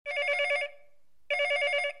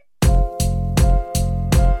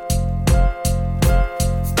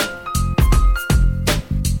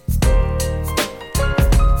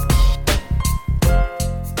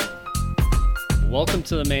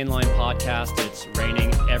to the Mainline Podcast. It's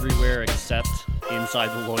raining everywhere except inside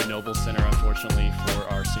the Lloyd Noble Center, unfortunately, for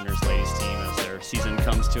our Sooners ladies team as their season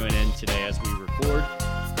comes to an end today as we record.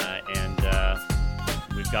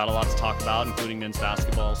 We've got a lot to talk about, including men's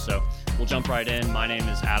basketball. So we'll jump right in. My name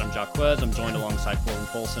is Adam Jacquez. I'm joined alongside Corbin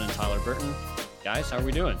Polson and Tyler Burton. Guys, how are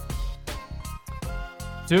we doing?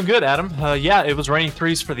 Doing good, Adam. It was raining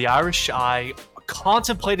threes for the Irish. I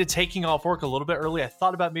contemplated taking off work a little bit early. I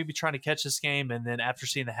thought about maybe trying to catch this game, and then after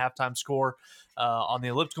seeing the halftime score on the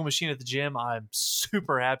elliptical machine at the gym, I'm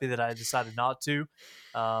super happy that I decided not to.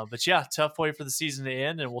 Tough way for the season to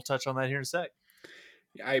end, and we'll touch on that here in a sec.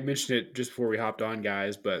 I mentioned it just before we hopped on,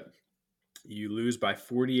 guys, but you lose by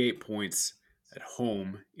 48 points at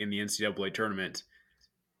home in the NCAA tournament.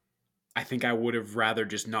 I think I would have rather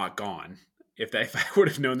just not gone if I would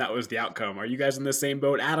have known that was the outcome. Are you guys in the same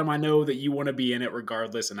boat? Adam, I know that you want to be in it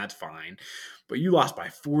regardless, and that's fine. But you lost by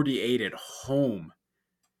 48 at home.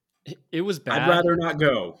 It was bad. I'd rather not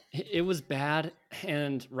go. It was bad,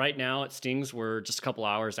 and right now it stings. We're just a couple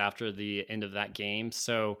hours after the end of that game,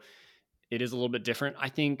 so it is a little bit different. I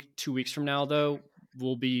think 2 weeks from now, though,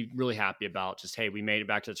 we'll be really happy about just, hey, we made it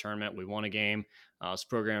back to the tournament. We won a game. This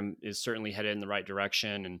program is certainly headed in the right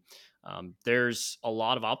direction, and there's a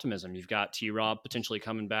lot of optimism. You've got T-Rob potentially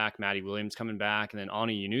coming back, Maddie Williams coming back, and then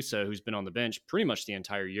Ani Yunusa, who's been on the bench pretty much the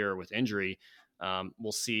entire year with injury.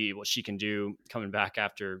 We'll see what she can do coming back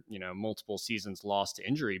after, multiple seasons lost to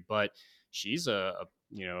injury, but she's a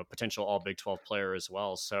potential all Big 12 player as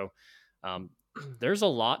well. So there's a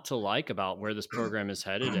lot to like about where this program is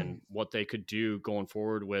headed and what they could do going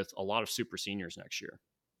forward with a lot of super seniors next year.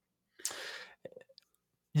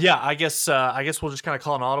 Yeah, I guess we'll just kind of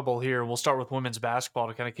call an audible here. We'll start with women's basketball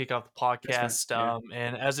to kind of kick off the podcast.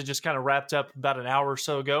 And as it just kind of wrapped up about an hour or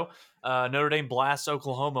so ago, Notre Dame blasts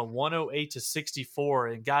Oklahoma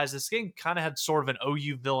 108-64. And guys, this game kind of had sort of an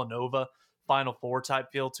OU Villanova Final Four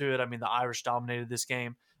type feel to it. I mean, the Irish dominated this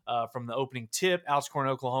game from the opening tip, outscoring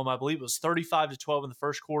Oklahoma. I believe it was 35-12 in the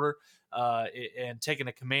first quarter, and taking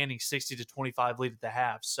a commanding 60-25 lead at the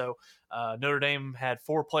half. So Notre Dame had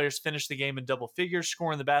four players finish the game in double figures,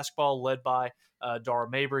 scoring the basketball, led by Dara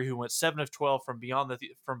Mabry, who went 7 of 12 from beyond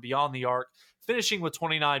the arc, finishing with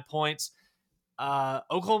 29 points.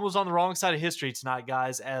 Oklahoma was on the wrong side of history tonight,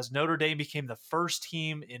 guys, as Notre Dame became the first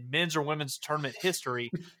team in men's or women's tournament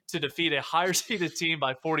history to defeat a higher seeded team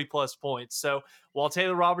by 40-plus points. So while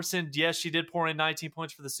Taylor Robertson, yes, she did pour in 19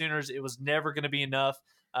 points for the Sooners, it was never going to be enough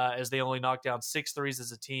as they only knocked down 6 threes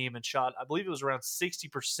as a team and shot, I believe it was around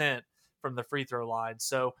 60% from the free throw line.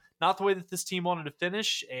 So not the way that this team wanted to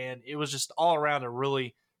finish, and it was just all around a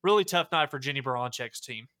really, really tough night for Jenny Baranczyk's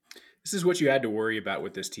team. This is what you had to worry about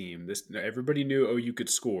with this team. Everybody knew OU could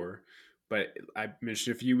score, but I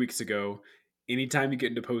mentioned a few weeks ago, anytime you get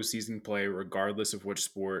into postseason play, regardless of which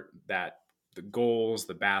sport, that the goals,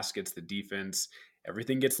 the baskets, the defense,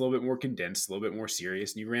 everything gets a little bit more condensed, a little bit more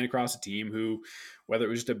serious. And you ran across a team who, whether it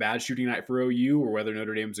was just a bad shooting night for OU or whether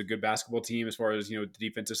Notre Dame's a good basketball team as far as the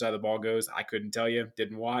defensive side of the ball goes, I couldn't tell you,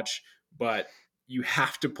 didn't watch, but you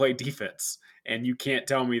have to play defense. And you can't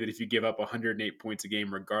tell me that if you give up 108 points a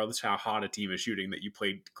game, regardless how hot a team is shooting, that you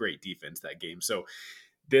played great defense that game. So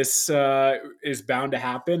this is bound to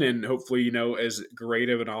happen. And hopefully, as great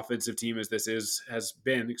of an offensive team as this has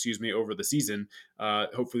been over the season,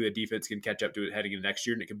 hopefully the defense can catch up to it heading into next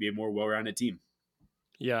year and it can be a more well-rounded team.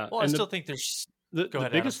 Yeah. Well, I still think there's the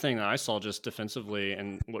biggest thing that I saw just defensively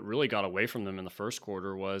and what really got away from them in the first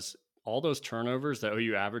quarter was all those turnovers that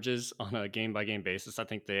OU averages on a game-by-game basis. I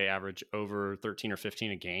think they average over 13 or 15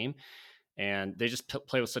 a game, and they just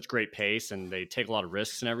play with such great pace, and they take a lot of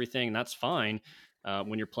risks and everything, and that's fine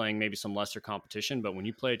when you're playing maybe some lesser competition. But when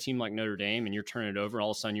you play a team like Notre Dame and you're turning it over, all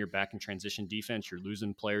of a sudden you're back in transition defense, you're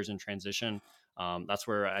losing players in transition. That's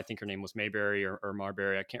where I think her name was Mayberry or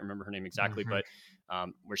Marbury. I can't remember her name exactly, but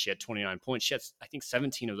where she had 29 points. She had, I think,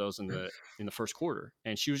 17 of those in the first quarter,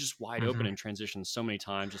 and she was just wide open in transition so many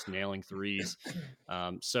times, just nailing threes.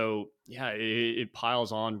 It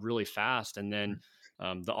piles on really fast, and then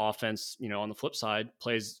the offense, on the flip side,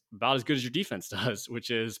 plays about as good as your defense does, which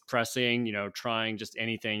is pressing, trying just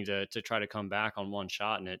anything to try to come back on one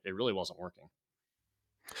shot, and it really wasn't working.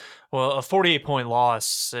 Well, a 48-point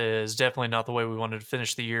loss is definitely not the way we wanted to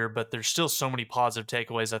finish the year, but there's still so many positive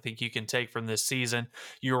takeaways I think you can take from this season.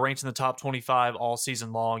 You were ranked in the top 25 all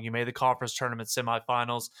season long. You made the conference tournament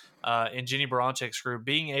semifinals. And Jenny Baranczyk's group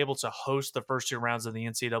being able to host the first two rounds of the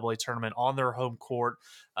NCAA tournament on their home court.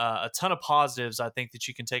 A ton of positives I think that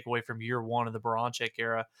you can take away from year one of the Baranczyk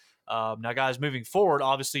era. Now, guys, moving forward,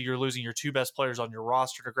 obviously you're losing your two best players on your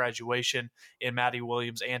roster to graduation in Matty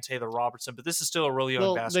Williams and Taylor Robertson, but this is still a really young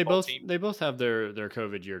Well, basketball team. they both have their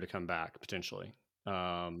COVID year to come back potentially.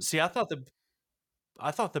 See, I thought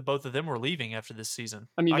that both of them were leaving after this season.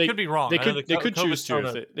 I mean, I could be wrong. They I know could the they could COVID choose to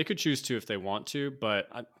started- they could choose to if they want to, but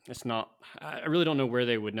it's not. I really don't know where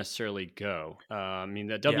they would necessarily go. I mean,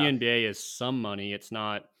 the WNBA is some money. It's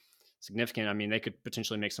not significant. I mean, they could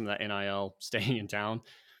potentially make some of that NIL staying in town,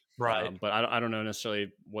 right. but I don't know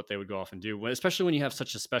necessarily what they would go off and do. Especially when you have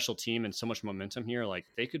such a special team and so much momentum here, like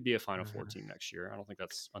they could be a Final Four team next year. I don't think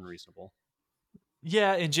that's unreasonable.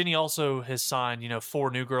 Yeah, and Jenny also has signed,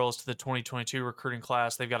 4 new girls to the 2022 recruiting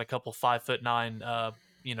class. They've got a couple 5'9",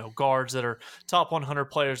 guards that are top 100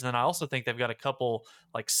 players. And then I also think they've got a couple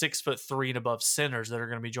like 6'3" and above centers that are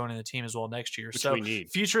going to be joining the team as well next year. Which so we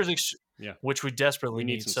need. Future is which we desperately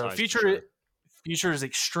need. So future is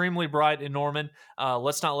extremely bright in Norman.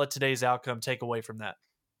 Let's not let today's outcome take away from that.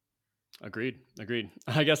 Agreed.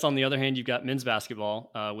 I guess on the other hand, you've got men's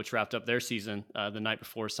basketball, which wrapped up their season the night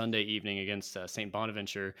before Sunday evening against St.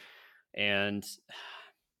 Bonaventure. And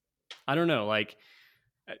I don't know, like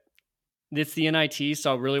it's the NIT,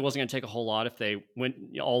 so it really wasn't going to take a whole lot if they went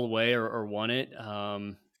all the way or won it.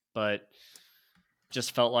 But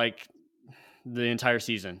just felt like the entire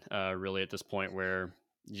season really at this point where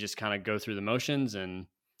you just kind of go through the motions and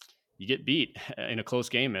you get beat in a close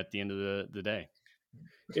game at the end of the day.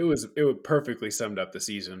 It perfectly summed up the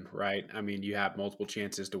season, right? I mean, you have multiple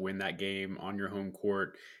chances to win that game on your home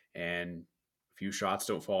court, and a few shots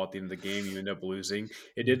don't fall at the end of the game, you end up losing.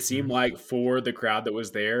 It did seem like for the crowd that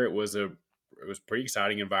was there, it was a pretty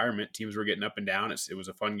exciting environment. Teams were getting up and down. It was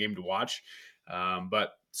a fun game to watch.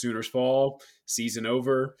 But Sooners fall, season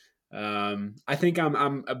over. I think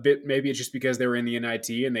I'm a bit, maybe it's just because they were in the NIT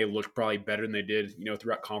and they looked probably better than they did,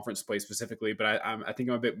 throughout conference play specifically. But I think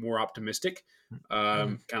I'm a bit more optimistic,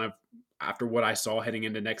 kind of after what I saw heading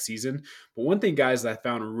into next season. But one thing, guys, that I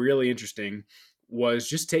found really interesting was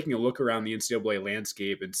just taking a look around the NCAA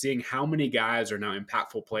landscape and seeing how many guys are now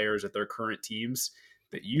impactful players at their current teams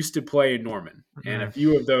that used to play in Norman. And a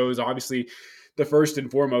few of those, obviously, the first and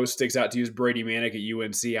foremost sticks out to you is Brady Manick at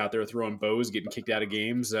UNC out there throwing bows, getting kicked out of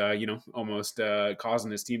games, almost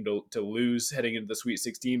causing his team to lose heading into the Sweet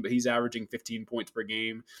 16. But he's averaging 15 points per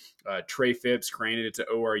game. Trey Phipps, granted it's at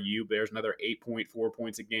ORU, but there's another 8.4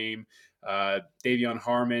 points a game. Davion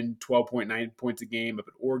Harmon, 12.9 points a game up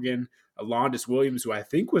at Oregon. Alondis Williams, who I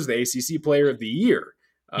think was the ACC Player of the Year.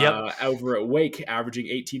 Over at Wake, averaging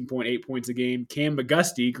 18.8 points a game. Cam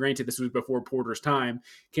McGusty, granted this was before Porter's time,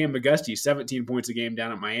 Cam McGusty, 17 points a game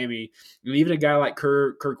down at Miami. And even a guy like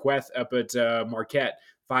Kirk Weth up at Marquette,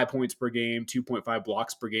 5 points per game, 2.5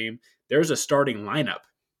 blocks per game. There's a starting lineup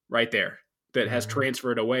right there that has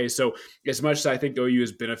transferred away. So as much as I think OU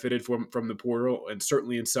has benefited from the portal, and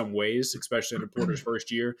certainly in some ways, especially in Porter's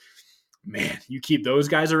first year, man, you keep those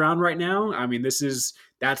guys around right now. I mean,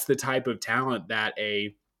 that's the type of talent that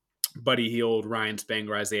a Buddy Hield, Ryan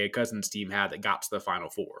Spangler, Isaiah Cousins team had that got to the Final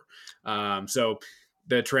Four. So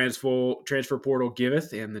the transfer portal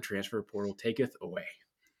giveth and the transfer portal taketh away.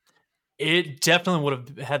 It definitely would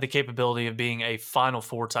have had the capability of being a Final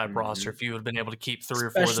Four type roster if you had been able to keep 3 or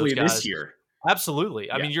 4 of those guys. This year. Absolutely.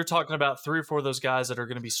 I mean, you're talking about 3 or 4 of those guys that are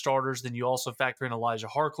going to be starters. Then you also factor in Elijah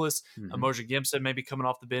Harkless, Emoja Gibson maybe coming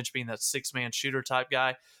off the bench, being that 6-man shooter type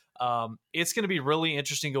guy. It's going to be really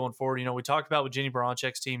interesting going forward. We talked about with Jenny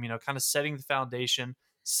Baranchek's team, kind of setting the foundation,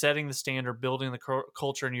 setting the standard, building the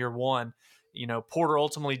culture in year one. Porter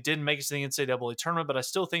ultimately didn't make it to the NCAA tournament, but I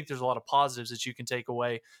still think there's a lot of positives that you can take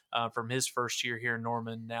away from his first year here in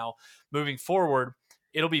Norman. Now, moving forward,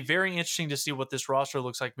 it'll be very interesting to see what this roster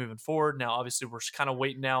looks like moving forward. Now, obviously, we're kind of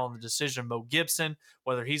waiting now on the decision of Mo Gibson,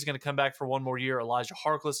 whether he's going to come back for one more year. Elijah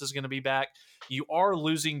Harkless is going to be back. You are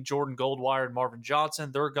losing Jordan Goldwire and Marvin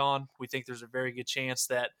Johnson. They're gone. We think there's a very good chance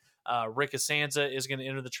that Rick Asanza is going to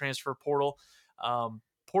enter the transfer portal.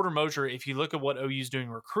 Porter Moser, if you look at what OU is doing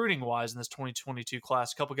recruiting-wise in this 2022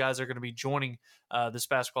 class, a couple guys are going to be joining this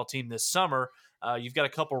basketball team this summer. You've got a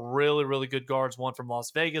couple really, really good guards, one from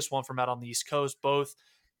Las Vegas, one from out on the East Coast, both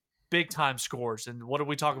big-time scores. And what did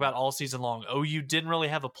we talk about all season long? OU didn't really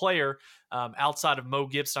have a player outside of Mo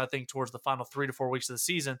Gibson, I think, towards the final 3 to 4 weeks of the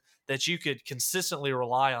season that you could consistently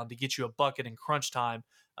rely on to get you a bucket in crunch time,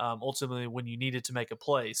 ultimately when you needed to make a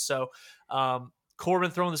play. So,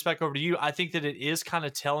 Corbin, throwing this back over to you, I think that it is kind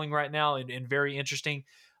of telling right now and very interesting.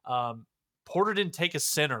 Porter didn't take a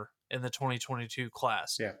center in the 2022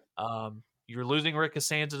 class. You're losing Rick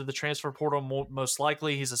Asanza to the transfer portal most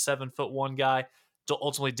likely. He's a 7'1" guy.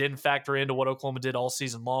 ultimately didn't factor into what Oklahoma did all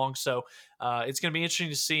season long. So it's going to be interesting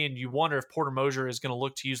to see, and you wonder if Porter Moser is going to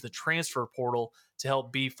look to use the transfer portal to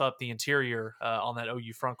help beef up the interior on that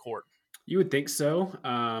OU front court. You would think so.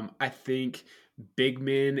 I think big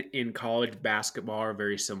men in college basketball are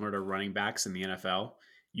very similar to running backs in the NFL.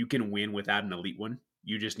 You can win without an elite one.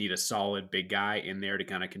 You just need a solid big guy in there to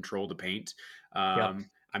kind of control the paint. Yep.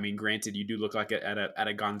 I mean, granted, you do look like at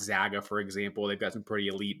a Gonzaga, for example. They've got some pretty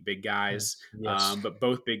elite big guys, Yes. but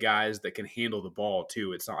both big guys that can handle the ball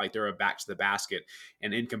too. It's not like they're a back to the basket.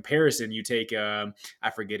 And in comparison, you take I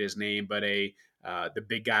forget his name, but the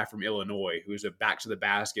big guy from Illinois who's a back to the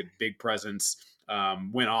basket, big presence.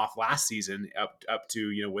 Went off last season up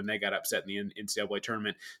to when they got upset in the NCAA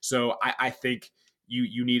tournament. So I think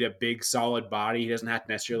you need a big solid body. He doesn't have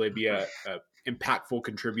to necessarily be a impactful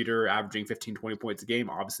contributor averaging 15, 20 points a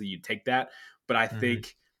game. Obviously you take that, but I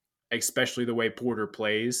think especially the way Porter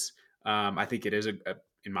plays, I think it is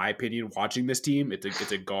in my opinion, watching this team,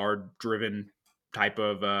 it's a guard driven type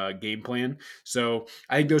of game plan. So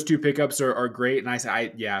I think those two pickups are great.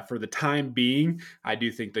 And for the time being, I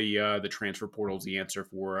do think the transfer portal is the answer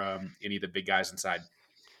for any of the big guys inside.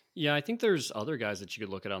 Yeah, I think there's other guys that you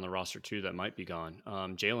could look at on the roster too that might be gone.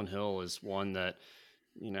 Jalen Hill is one that,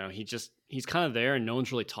 he's kind of there and no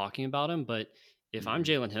one's really talking about him. But if I'm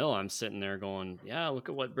Jalen Hill, I'm sitting there going, yeah, look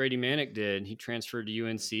at what Brady Manick did. He transferred to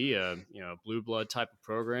UNC, a blue blood type of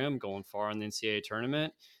program, going far in the NCAA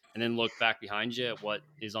tournament, and then look back behind you at what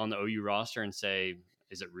is on the OU roster and say,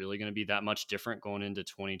 is it really going to be that much different going into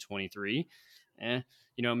 2023?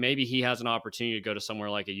 Maybe he has an opportunity to go to somewhere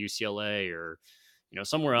like a UCLA or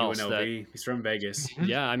somewhere else. UNLV. He's from Vegas.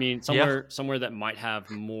 Yeah, I mean, somewhere that might have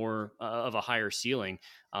more of a higher ceiling.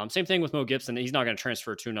 Same thing with Mo Gibson. He's not going to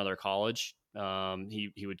transfer to another college.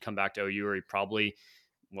 He would come back to OU, or he probably,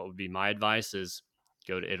 what would be my advice is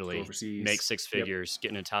go to Italy, make six figures, get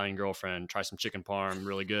an Italian girlfriend, try some chicken parm,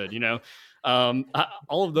 really good.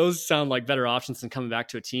 All of those sound like better options than coming back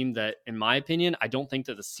to a team that, in my opinion, I don't think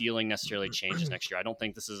that the ceiling necessarily changes next year. I don't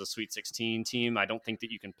think this is a Sweet 16 team. I don't think that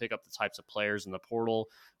you can pick up the types of players in the portal,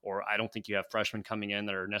 or I don't think you have freshmen coming in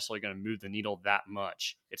that are necessarily going to move the needle that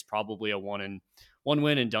much. It's probably a one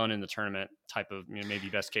win and done in the tournament type of, maybe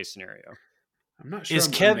best case scenario. I'm not sure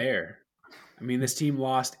I'm there. I mean, this team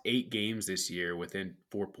lost 8 games this year within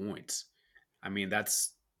 4 points. I mean,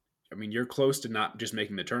 you're close to not just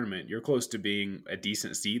making the tournament. You're close to being a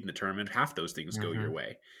decent seed in the tournament. Half those things go your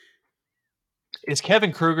way. Is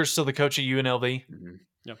Kevin Kruger still the coach at UNLV? Mm-hmm.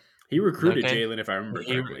 Yeah. He recruited Jalen, if I remember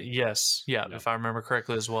correctly. Yes. Yeah, if I remember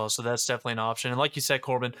correctly as well. So that's definitely an option. And like you said,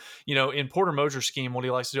 Corbin, in Porter Moser's scheme, what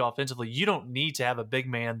he likes to do offensively, you don't need to have a big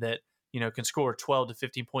man that can score 12 to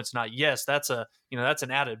 15 points a night. Yes, that's an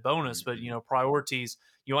added bonus, but priorities,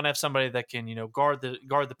 you want to have somebody that can, guard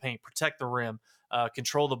the paint, protect the rim,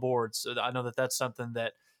 control the boards. So I know that that's something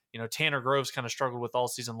that, Tanner Groves kind of struggled with all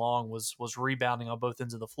season long, was rebounding on both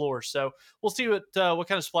ends of the floor. So we'll see what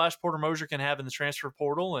kind of splash Porter Moser can have in the transfer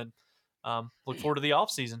portal, and look forward to the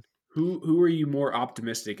offseason. Who are you more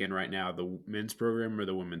optimistic in right now, the men's program or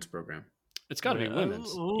the women's program? It's got to be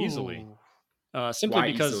women's, easily. Simply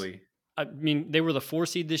Why because easily? I mean, they were the 4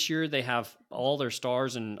 seed this year. They have all their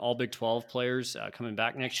stars and all Big 12 players coming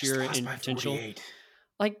back next year in potential. 48.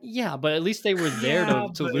 But at least they were there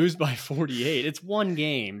to lose by 48. It's one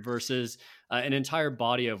game versus an entire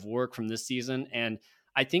body of work from this season. And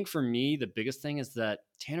I think for me, the biggest thing is that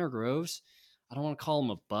Tanner Groves, I don't want to call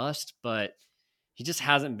him a bust, but he just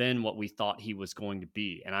hasn't been what we thought he was going to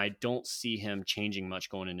be. And I don't see him changing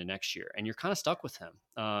much going into next year. And you're kind of stuck with him.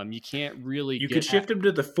 You can't really You could shift him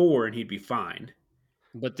to the 4 and he'd be fine.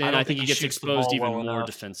 But then I think he gets exposed even more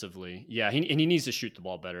defensively. Yeah, he needs to shoot the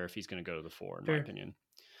ball better if he's going to go to the 4, in my opinion.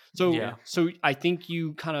 So I think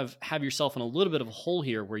you kind of have yourself in a little bit of a hole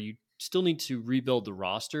here where you still need to rebuild the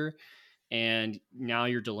roster. And now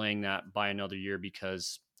you're delaying that by another year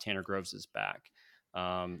because Tanner Groves is back.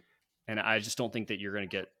 And I just don't think that you're going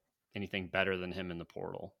to get anything better than him in the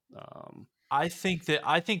portal. I think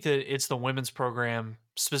that it's the women's program,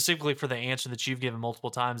 specifically for the answer that you've given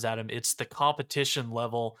multiple times, Adam. It's the competition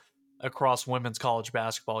level across women's college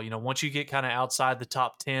basketball. Once you get kind of outside the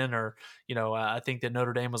top 10, or, I think that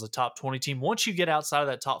Notre Dame was a top 20 team. Once you get outside of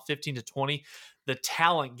that top 15 to 20, the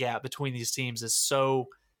talent gap between these teams is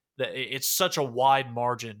it's such a wide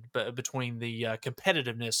margin between the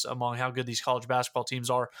competitiveness among how good these college basketball teams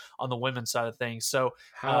are on the women's side of things. So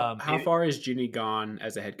how far has Ginny gone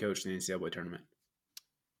as a head coach in the NCAA tournament?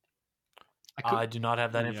 I do not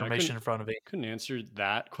have that information in front of me. Couldn't answer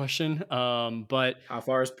that question. But how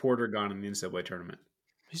far has Porter gone in the NCAA tournament?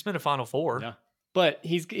 He's been to Final Four. Yeah. But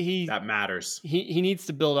that matters. He needs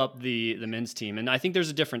to build up the men's team, and I think there's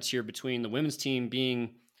a difference here between the women's team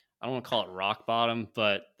being, I don't want to call it rock bottom,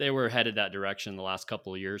 but they were headed that direction the last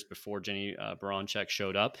couple of years before Jenny Baranczyk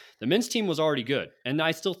showed up. The men's team was already good, and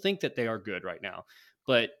I still think that they are good right now.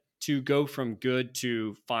 But to go from good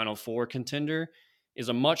to Final Four contender is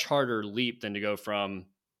a much harder leap than to go from,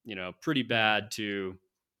 pretty bad to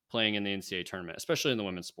playing in the NCAA tournament, especially in the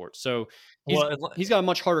women's sport. So he's got a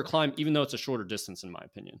much harder climb, even though it's a shorter distance, in my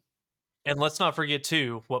opinion. And let's not forget,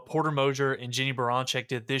 too, what Porter Moser and Jenny Baranczyk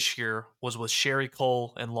did this year was with Sherry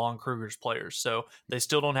Cole and Lon Kruger's players. So they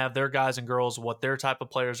still don't have their guys and girls, what their type of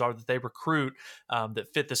players are that they recruit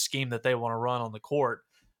that fit the scheme that they want to run on the court.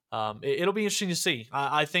 It'll be interesting to see.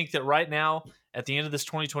 I think that right now, at the end of this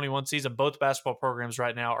 2021 season, both basketball programs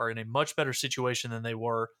right now are in a much better situation than they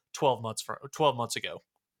were 12 months ago.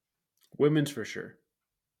 Women's for sure.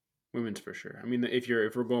 I mean, if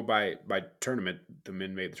we're going by tournament, the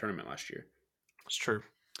men made the tournament last year. It's true.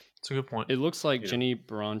 It's a good point. It looks like Jenny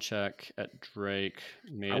Baranczyk at Drake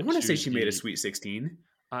made. I want to say she made a Sweet 16.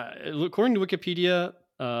 According to Wikipedia,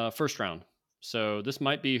 first round. So this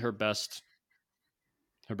might be her best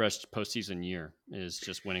postseason year, is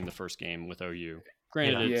just winning the first game with OU.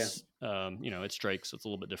 Granted, it's it's Drake, so it's a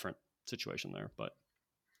little bit different situation there, but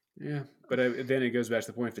then it goes back to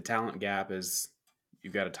the point: if the talent gap is,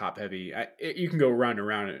 you've got a top heavy. You can go round and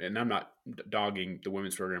round, and I'm not dogging the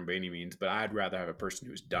women's program by any means, but I'd rather have a person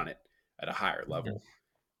who's done it at a higher level,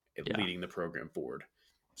 leading the program forward.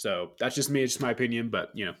 So that's just me. It's just my opinion,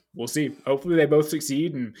 but we'll see. Hopefully they both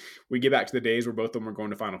succeed, and we get back to the days where both of them are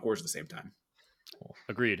going to Final Fours at the same time.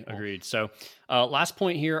 Agreed. So last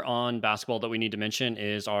point here on basketball that we need to mention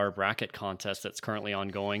is our bracket contest that's currently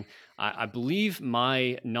ongoing. I believe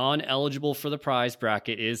my non-eligible for the prize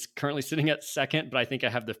bracket is currently sitting at second, but I think I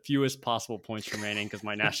have the fewest possible points remaining because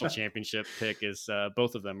my national championship pick is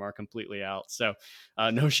both of them are completely out. So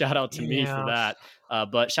no shout out to me for that.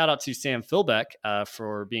 But shout out to Sam Philbeck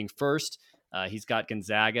for being first. He's got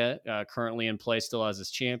Gonzaga currently in play still as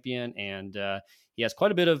his champion, and he has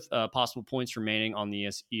quite a bit of possible points remaining on the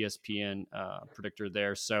ESPN predictor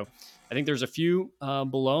there. So I think there's a few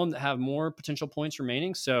below him that have more potential points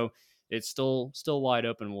remaining. So it's still wide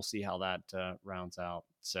open. We'll see how that rounds out.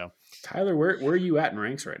 So Tyler, where are you at in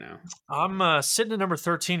ranks right now? I'm sitting at number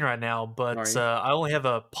 13 right now, but I only have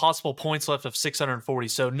a possible points left of 640.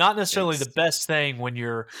 So not necessarily the best thing when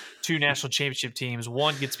you're two national championship teams.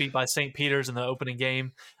 One gets beat by St. Peter's in the opening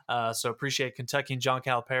game. So appreciate Kentucky and John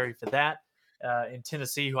Calipari for that. In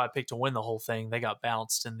Tennessee, who I picked to win the whole thing, they got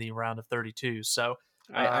bounced in the round of 32. So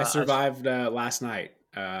I survived last night.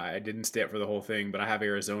 I didn't stay up for the whole thing, but I have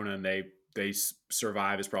Arizona, and they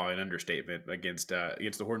survive is probably an understatement against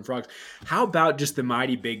the Horned Frogs. How about just the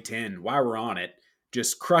mighty Big Ten? While we're on it,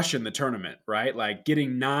 just crushing the tournament, right? Like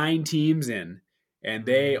getting 9 teams in, and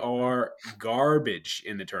they are garbage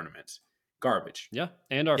in the tournament. Garbage. Yeah,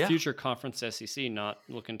 and our future conference SEC not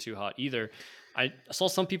looking too hot either. I saw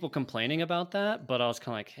some people complaining about that, but I was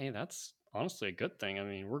kind of like, hey, that's honestly a good thing. I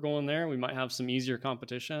mean, we're going there. We might have some easier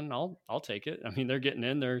competition. I'll take it. I mean, they're getting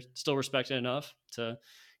in. They're still respected enough to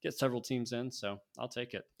get several teams in, so I'll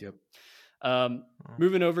take it. Yep.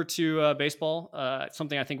 Moving over to baseball,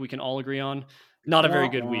 something I think we can all agree on. Not a very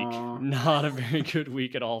good week. Not a very good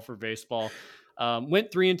week at all for baseball. Went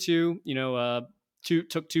 3-2.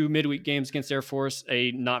 Took 2 midweek games against Air Force,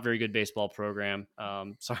 a not very good baseball program.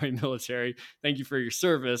 Sorry, military. Thank you for your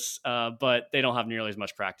service, but they don't have nearly as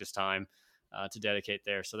much practice time to dedicate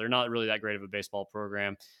there, so they're not really that great of a baseball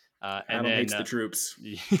program. Adam hates the troops.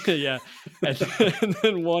 Yeah, and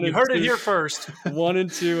then you heard it here first.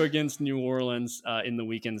 1-2 against New Orleans in the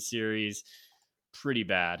weekend series. Pretty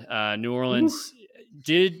bad. New Orleans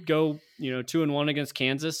did go 2-1 against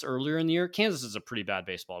Kansas earlier in the year. Kansas is a pretty bad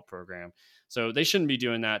baseball program, so they shouldn't be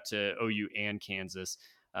doing that to OU and Kansas.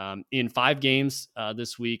 In 5 games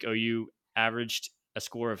this week, OU averaged a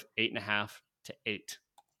score of 8.5 to 8.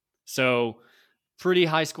 So pretty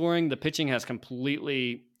high scoring. The pitching has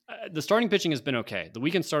completely the starting pitching has been okay. The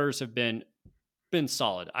weekend starters have been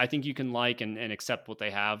solid. I think you can like and accept what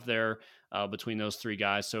they have there between those 3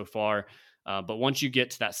 guys so far. But once you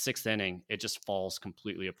get to that 6th inning, it just falls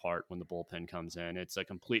completely apart when the bullpen comes in. It's a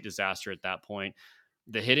complete disaster at that point.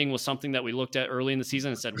 The hitting was something that we looked at early in the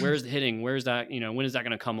season and said, where's the hitting? Where's that? When is that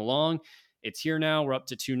going to come along? It's here now. We're up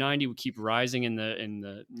to 290. We keep rising in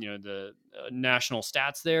the national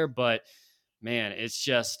stats there, but man, it's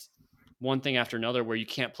just one thing after another where you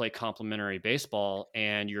can't play complementary baseball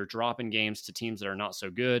and you're dropping games to teams that are not so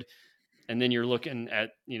good. And then you're looking at,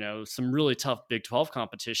 some really tough Big 12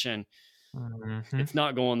 competition. it's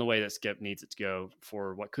not going the way that Skip needs it to go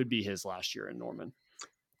for what could be his last year in Norman.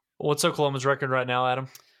 What's Oklahoma's record right now, Adam?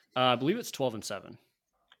 I believe it's 12-7.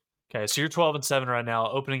 Okay, so you're 12-7 right now,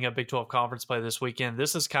 opening up Big 12 conference play this weekend.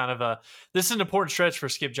 This is an important stretch for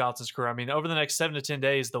Skip Johnson's career. I mean, over the next 7 to 10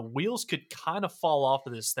 days, the wheels could kind of fall off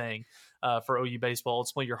of this thing for OU baseball.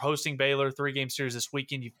 Ultimately, you're hosting Baylor, 3-game series this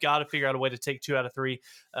weekend. You've got to figure out a way to take 2 out of 3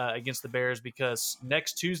 against the Bears, because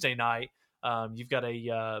next Tuesday night, you've got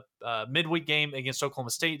a midweek game against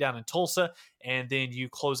Oklahoma State down in Tulsa, and then you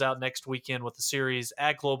close out next weekend with the series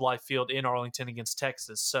at Globe Life Field in Arlington against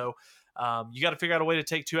Texas. So you got to figure out a way to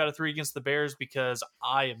take 2 out of 3 against the Bears, because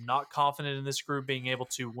I am not confident in this group being able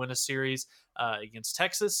to win a series against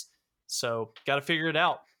Texas. So got to figure it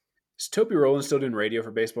out. Is Toby Rowland still doing radio for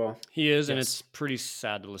baseball? He is, and it's pretty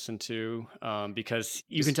sad to listen to because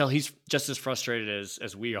you can tell he's just as frustrated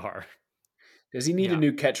as we are. Does he need a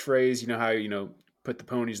new catchphrase? You know how, put the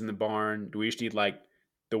ponies in the barn? Do we just need, like,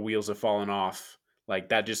 the wheels have fallen off? Like,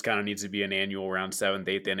 that just kind of needs to be an annual around 7th,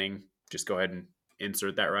 8th inning. Just go ahead and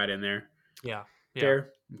insert that right in there. Yeah.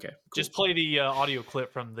 Fair? Okay. Cool. Just play the audio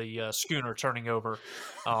clip from the schooner turning over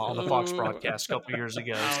on the Fox broadcast a couple years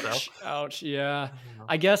ago. Ouch. Yeah.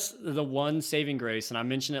 I guess the one saving grace, and I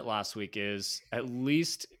mentioned it last week, is at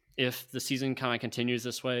least if the season kind of continues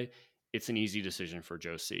this way, it's an easy decision for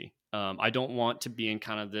Joe C. I don't want to be in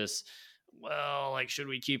kind of this, should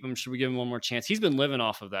we keep him? Should we give him one more chance? He's been living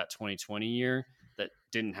off of that 2020 year that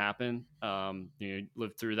didn't happen.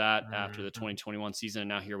 Lived through that after the 2021 season, and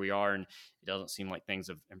now here we are, and it doesn't seem like things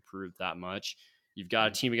have improved that much. You've got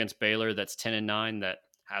a team against Baylor that's 10-9 that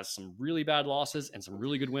has some really bad losses and some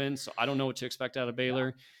really good wins, so I don't know what to expect out of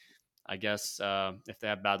Baylor. I guess if they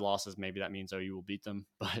have bad losses, maybe that means OU will beat them.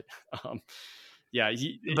 But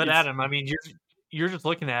Adam, I mean, you're just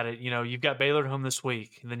looking at it. You've got Baylor home this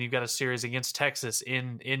week, and then you've got a series against Texas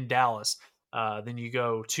in Dallas. Then you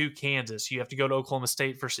go to Kansas. You have to go to Oklahoma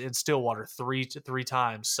State in Stillwater three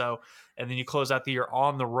times. So, and then you close out the year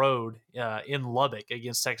on the road in Lubbock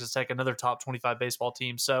against Texas Tech, another top 25 baseball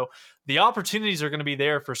team. So the opportunities are going to be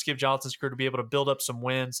there for Skip Johnson's crew to be able to build up some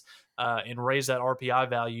wins and raise that RPI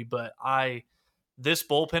value. But this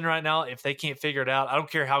bullpen right now, if they can't figure it out, I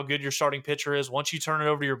don't care how good your starting pitcher is. Once you turn it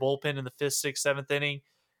over to your bullpen in the 5th, 6th, 7th inning,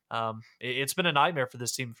 it's been a nightmare for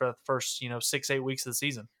this team for the first 6-8 weeks of the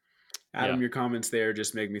season. Adam, your comments there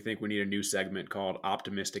just make me think we need a new segment called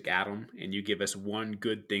Optimistic Adam, and you give us one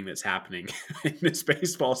good thing that's happening in this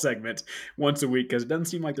baseball segment once a week, because it doesn't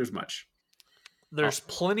seem like there's much. There's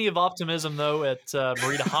plenty of optimism, though, at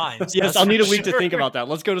Marita Hines. Yes, I'll need a week to think about that.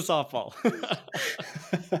 Let's go to softball.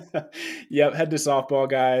 Yep, head to softball,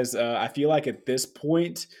 guys. I feel like at this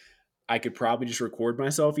point, I could probably just record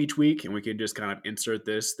myself each week, and we can just kind of insert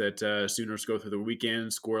this that Sooners go through the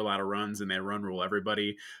weekend, score a lot of runs, and they run rule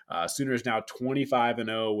everybody. Sooners now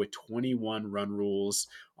 25-0 with 21 run rules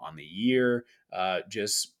on the year,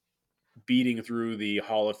 just beating through the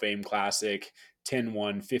Hall of Fame Classic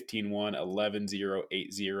 10-1, 15-1, 11-0,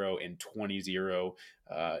 8-0, and 20-0.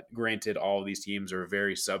 Granted, all of these teams are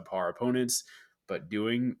very subpar opponents, but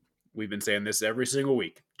we've been saying this every single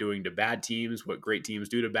week, doing to bad teams what great teams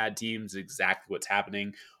do to bad teams, exactly what's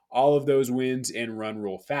happening. All of those wins in run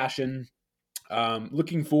rule fashion.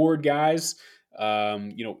 Looking forward, guys, I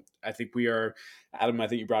think we are, Adam, I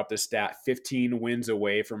think you brought up this stat, 15 wins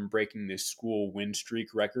away from breaking the school win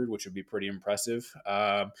streak record, which would be pretty impressive.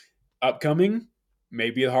 Upcoming,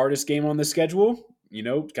 maybe the hardest game on the schedule,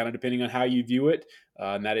 kind of depending on how you view it.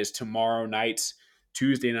 And that is tomorrow night,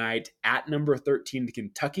 Tuesday night at number 13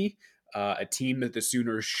 Kentucky, a team that the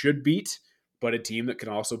Sooners should beat, but a team that can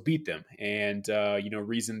also beat them. And,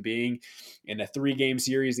 reason being, in a 3-game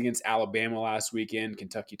series against Alabama last weekend,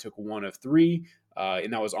 Kentucky took 1 of 3,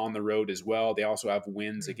 and that was on the road as well. They also have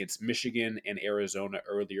wins against Michigan and Arizona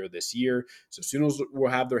earlier this year. So Sooners will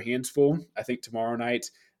have their hands full, I think, tomorrow night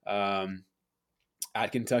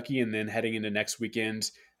at Kentucky, and then heading into next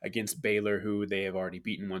weekend against Baylor, who they have already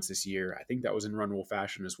beaten once this year. I think that was in run rule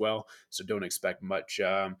fashion as well. So don't expect much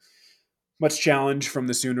challenge from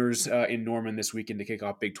the Sooners in Norman this weekend to kick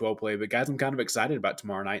off Big 12 play. But guys, I'm kind of excited about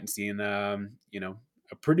tomorrow night and seeing, a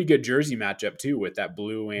pretty good jersey matchup too with that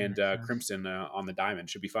blue and crimson on the diamond.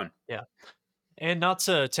 Should be fun. Yeah. And not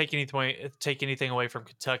to take anything away from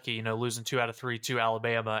Kentucky, losing 2 out of 3 to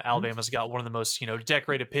Alabama. Alabama's got one of the most,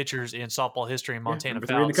 decorated pitchers in softball history in Montana number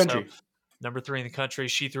 3 in the country. So, number 3 in the country.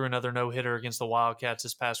 She threw another no-hitter against the Wildcats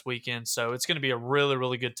this past weekend. So it's going to be a really,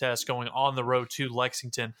 really good test going on the road to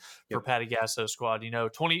Lexington for Patty Gasso's squad.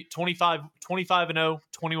 25-0,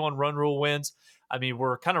 21 run rule wins. I mean,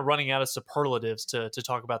 we're kind of running out of superlatives to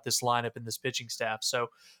talk about this lineup and this pitching staff. So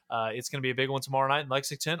it's going to be a big one tomorrow night in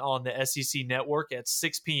Lexington on the SEC Network at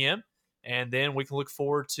 6 p.m. And then we can look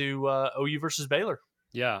forward to OU versus Baylor.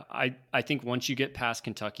 Yeah, I think once you get past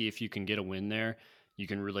Kentucky, if you can get a win there, you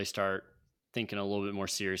can really start thinking a little bit more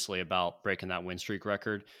seriously about breaking that win streak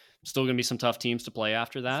record. Still going to be some tough teams to play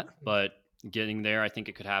after that, but getting there, I think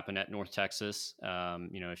it could happen at North Texas.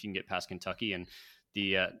 If you can get past Kentucky, and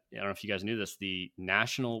I don't know if you guys knew this, the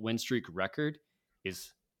national win streak record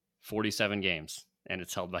is 47 games, and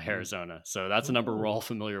it's held by Arizona. So that's a number we're all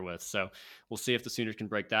familiar with. So we'll see if the Sooners can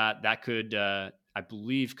break that. That could, I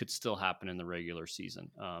believe, could still happen in the regular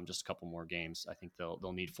season. Just a couple more games. I think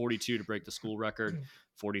they'll need 42 to break the school record,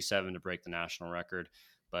 47 to break the national record.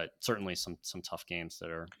 But certainly some tough games that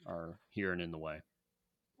are here and in the way.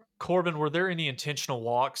 Corbin, were there any intentional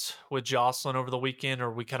walks with Jocelyn over the weekend, or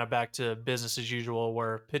are we kind of back to business as usual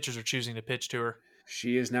where pitchers are choosing to pitch to her?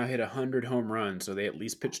 She has now hit 100 home runs, so they at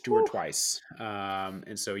least pitched to her twice.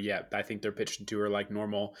 And so, yeah, I think they're pitching to her like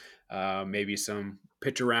normal. Maybe some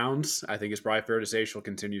pitch arounds. I think it's probably fair to say she'll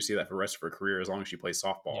continue to see that for the rest of her career as long as she plays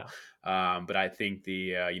softball. Yeah. But I think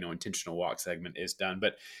the intentional walk segment is done.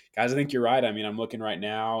 But guys, I think you're right. I mean, I'm looking right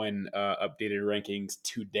now in updated rankings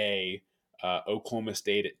today. Oklahoma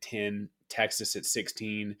State at 10, Texas at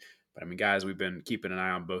 16. But I mean, guys, we've been keeping an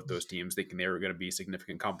eye on both those teams, thinking they were going to be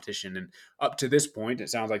significant competition. And up to this point, it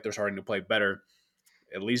sounds like they're starting to play better.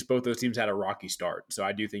 At least both those teams had a rocky start. So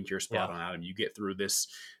I do think you're spot on, Adam. You get through this,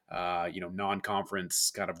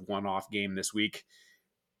 non-conference kind of one-off game this week.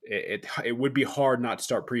 It would be hard not to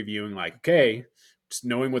start previewing like, okay, just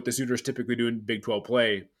knowing what the Sooners typically do in Big 12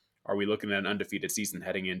 play, are we looking at an undefeated season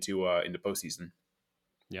heading into postseason?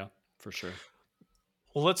 Yeah, for sure.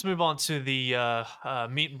 Well, let's move on to the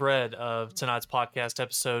meat and bread of tonight's podcast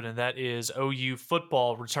episode, and that is OU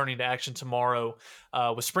football returning to action tomorrow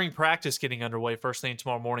with spring practice getting underway first thing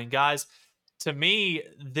tomorrow morning. Guys, to me,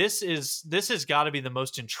 this has got to be the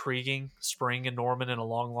most intriguing spring in Norman in a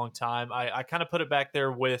long, long time. I kind of put it back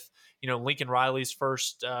there with Lincoln Riley's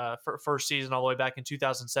first season all the way back in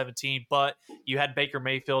 2017, but you had Baker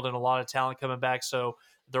Mayfield and a lot of talent coming back, so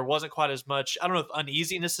there wasn't quite as much. I don't know if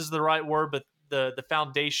uneasiness is the right word, but the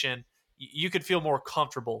foundation, you could feel more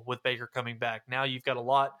comfortable with Baker coming back. Now you've got a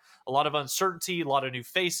lot of uncertainty, a lot of new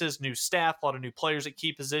faces, new staff, a lot of new players at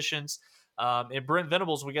key positions. And Brent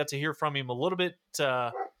Venables, we got to hear from him a little bit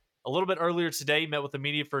earlier today. Met with the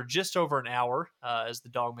media for just over an hour as the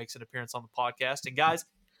dog makes an appearance on the podcast. And guys,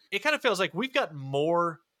 it kind of feels like we've got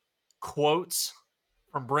more quotes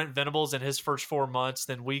from Brent Venables in his first 4 months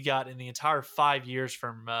than we got in the entire 5 years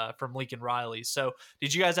from Lincoln Riley. So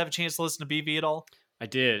did you guys have a chance to listen to BV at all? I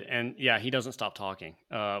did. And yeah, he doesn't stop talking,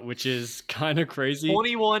 which is kind of crazy.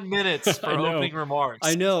 21 minutes for opening remarks.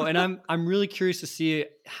 I know. And I'm really curious to see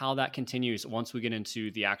how that continues once we get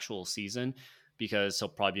into the actual season, because he'll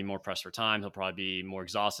probably be more pressed for time. He'll probably be more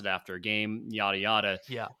exhausted after a game, yada, yada.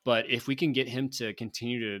 Yeah. But if we can get him to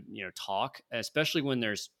continue to, talk, especially when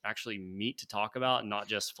there's actually meat to talk about and not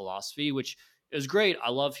just philosophy, which is great. I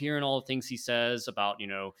love hearing all the things he says about,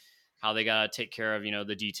 how they got to take care of,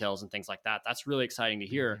 the details and things like that. That's really exciting to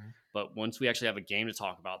hear. Mm-hmm. But once we actually have a game to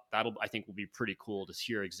talk about, I think will be pretty cool to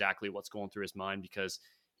hear exactly what's going through his mind, because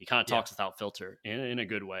he kind of talks without filter in a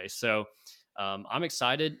good way. So I'm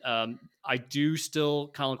excited. I do still,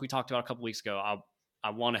 kind of like we talked about a couple weeks ago, I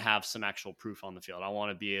want to have some actual proof on the field. I want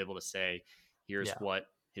to be able to say, here's what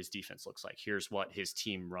his defense looks like. Here's what his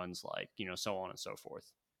team runs like, so on and so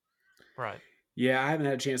forth. Right. Yeah, I haven't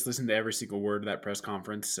had a chance to listen to every single word of that press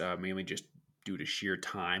conference, mainly just due to sheer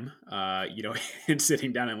time, and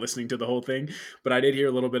sitting down and listening to the whole thing. But I did hear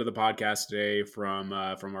a little bit of the podcast today from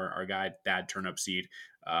our guy, Thad Turnipseed.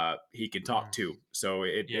 He can talk too. So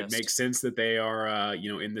it makes sense that they are,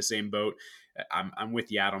 in the same boat. I'm with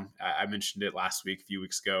you, Adam. I mentioned it last week, a few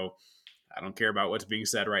weeks ago. I don't care about what's being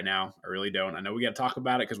said right now. I really don't. I know we got to talk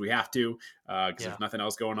about it because we have to, because there's nothing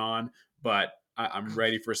else going on. But I'm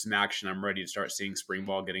ready for some action. I'm ready to start seeing spring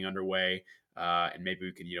ball getting underway, and maybe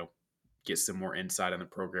we can, get some more insight on the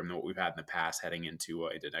program than what we've had in the past heading into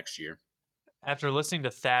next year. After listening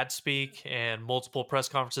to Thad speak and multiple press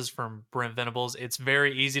conferences from Brent Venables, it's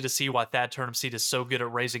very easy to see why Thad Turnipseed is so good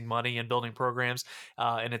at raising money and building programs.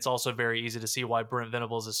 And it's also very easy to see why Brent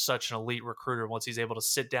Venables is such an elite recruiter once he's able to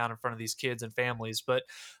sit down in front of these kids and families. But,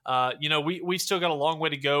 we've still got a long way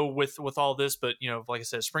to go with all this. But, like I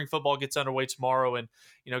said, spring football gets underway tomorrow. And,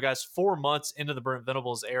 guys, 4 months into the Brent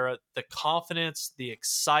Venables era, the confidence, the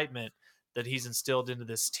excitement that he's instilled into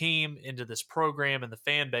this team, into this program and the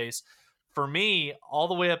fan base, for me, all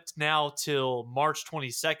the way up now till March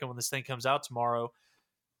 22nd when this thing comes out tomorrow,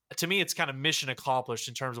 to me, it's kind of mission accomplished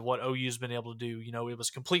in terms of what OU's been able to do. You know, it was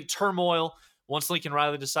complete turmoil once Lincoln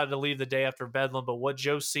Riley decided to leave the day after Bedlam, but what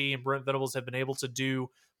Joe C. and Brent Venables have been able to do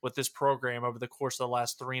with this program over the course of the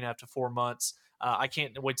last 3.5 to 4 months, I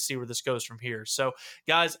can't wait to see where this goes from here. So,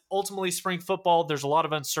 guys, ultimately, spring football, there's a lot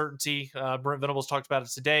of uncertainty. Brent Venables talked about it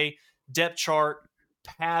today. Depth chart,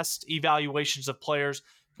 past evaluations of players,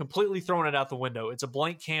 completely throwing it out the window. It's a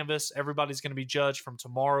blank canvas. Everybody's going to be judged from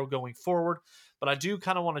tomorrow going forward. But I do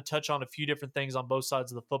kind of want to touch on a few different things on both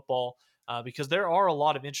sides of the football because there are a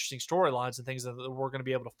lot of interesting storylines and things that we're going to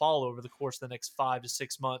be able to follow over the course of the next 5 to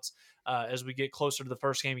 6 months as we get closer to the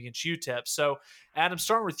first game against UTEP. So, Adam,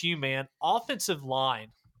 starting with you, man, offensive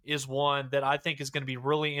line is one that I think is going to be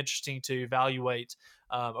really interesting to evaluate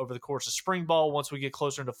over the course of spring ball once we get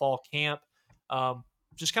closer into fall camp.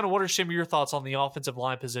 Just kind of what are some of your thoughts on the offensive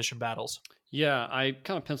line position battles? Yeah, I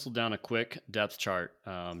kind of penciled down a quick depth chart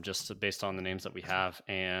just based on the names that we have.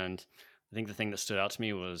 And I think the thing that stood out to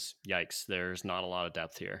me was, yikes, there's not a lot of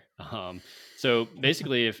depth here. So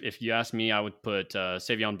basically, if you ask me, I would put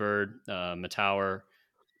Savion Byrd, Matauer,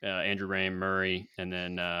 Andrew Raym, Murray, and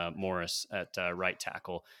then Morris at right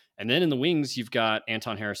tackle. And then in the wings, you've got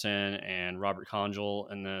Anton Harrison and Robert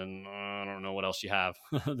Conjul. And then I don't know what else you have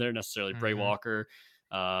there necessarily. Bray Walker,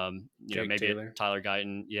 maybe Taylor. Tyler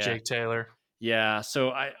Guyton. Yeah. Jake Taylor. Yeah,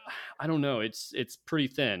 so I don't know. It's pretty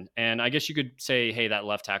thin, and I guess you could say, hey, that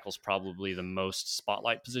left tackle is probably the most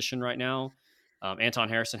spotlight position right now. Anton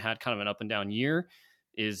Harrison had kind of an up and down year.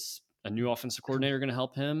 Is a new offensive coordinator going to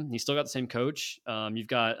help him? He's still got the same coach. You've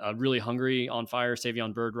got a really hungry, on fire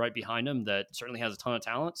Savion Byrd right behind him that certainly has a ton of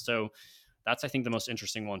talent. So that's, I think, the most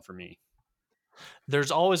interesting one for me.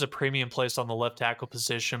 There's always a premium placed on the left tackle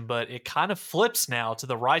position, but it kind of flips now to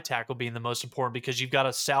the right tackle being the most important because you've got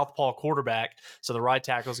a southpaw quarterback. So the right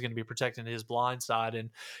tackle is going to be protecting his blind side. And,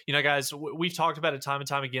 guys, we've talked about it time and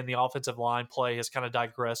time again. The offensive line play has kind of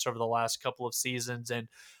digressed over the last couple of seasons. And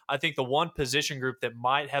I think the one position group that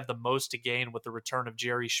might have the most to gain with the return of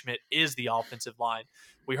Jerry Schmidt is the offensive line.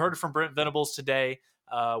 We heard it from Brent Venables today.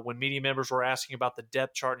 When media members were asking about the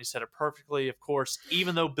depth chart, and he said it perfectly. Of course,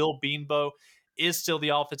 even though Bill Beanbo is still the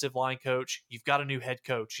offensive line coach, you've got a new head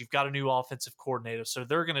coach, you've got a new offensive coordinator. So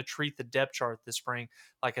they're going to treat the depth chart this spring,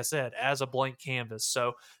 like I said, as a blank canvas.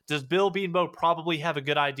 So does Bill Beanbo probably have a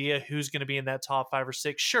good idea who's going to be in that top 5 or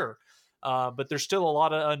 6? Sure. But there's still a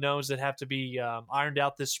lot of unknowns that have to be ironed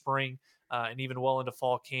out this spring and even well into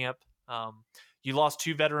fall camp. You lost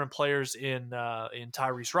 2 veteran players in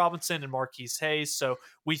Tyrese Robinson and Marquise Hayes. So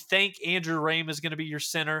we think Andrew Raym is going to be your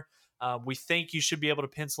center. We think you should be able to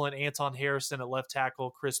pencil in Anton Harrison at left tackle,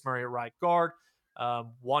 Chris Murray at right guard,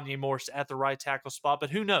 Wanya Morris at the right tackle spot. But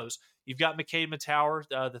who knows? You've got McCade Matauer,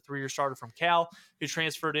 the 3-year starter from Cal, who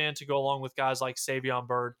transferred in to go along with guys like Savion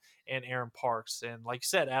Byrd and Aaron Parks. And like you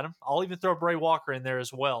said, Adam, I'll even throw Bray Walker in there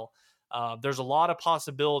as well. There's a lot of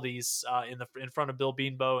possibilities in front of Bill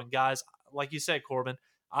Beanbo. And guys, like you said, Corbin,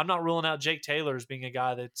 I'm not ruling out Jake Taylor as being a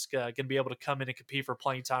guy that's going to be able to come in and compete for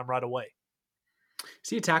playing time right away. Is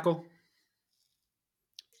he a tackle?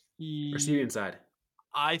 Or is he inside?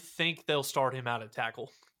 I think they'll start him out at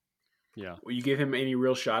tackle. Yeah. Will you give him any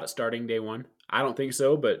real shot at starting day one? I don't think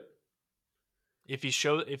so, but if he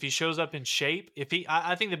shows up in shape,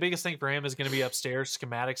 I think the biggest thing for him is going to be upstairs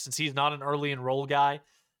schematics. Since he's not an early enroll guy,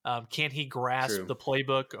 can he grasp the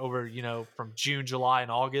playbook over from June, July,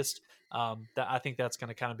 and August? I think that's going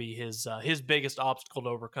to kind of be his biggest obstacle to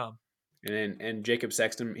overcome. And Jacob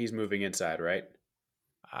Sexton, he's moving inside, right?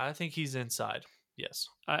 I think he's inside. Yes.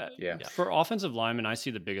 Yeah. For offensive linemen, I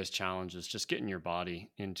see the biggest challenge is just getting your body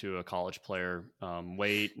into a college player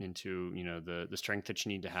weight, into the strength that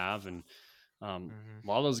you need to have, and a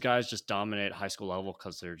lot of those guys just dominate high school level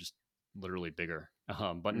because they're just literally bigger,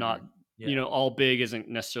 but not all big isn't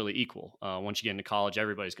necessarily equal. Once you get into college,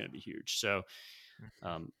 everybody's going to be huge. So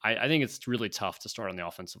I think it's really tough to start on the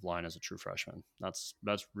offensive line as a true freshman. That's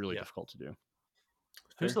really difficult to do.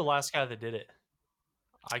 Who's the last guy that did it?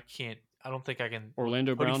 I don't think I can.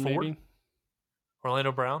 Orlando Brown, maybe.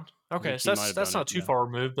 Orlando Brown. Okay, so that's not too far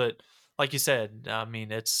removed, but like you said, I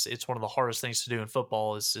mean, it's one of the hardest things to do in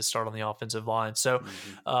football is start on the offensive line. So,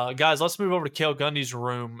 guys, let's move over to Cale Gundy's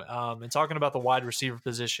room and talking about the wide receiver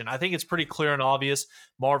position. I think it's pretty clear and obvious.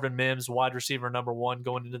 Marvin Mims, wide receiver number 1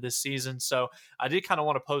 going into this season. So, I did kind of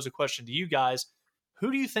want to pose a question to you guys.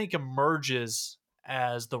 Who do you think emerges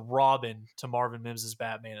as the Robin to Marvin Mims'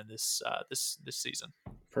 Batman in this season?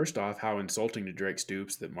 First off, how insulting to Drake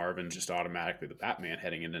Stoops that Marvin's just automatically the Batman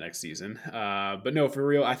heading into next season. But no, for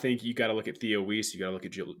real, I think you got to look at Theo Weiss. You got to look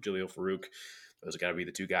at Jaleel Farouk. Those got to be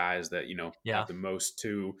the 2 guys that, have the most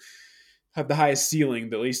to have the highest ceiling,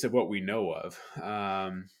 the least of what we know of.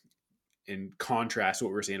 in contrast to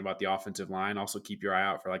what we were saying about the offensive line, also keep your eye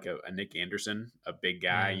out for like a Nick Anderson, a big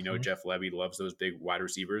guy. You know, Jeff Levy loves those big wide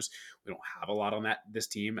receivers. We don't have a lot on this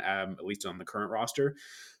team, at least on the current roster.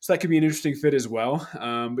 So that could be an interesting fit as well.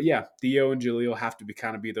 But yeah, Theo and Jaleel have to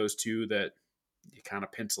be those two that you kind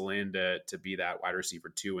of pencil in to be that wide receiver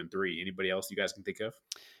 2 and 3. Anybody else you guys can think of?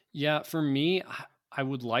 Yeah, for me, I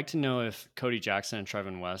would like to know if Cody Jackson and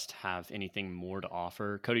Trevin West have anything more to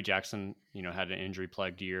offer. Cody Jackson, had an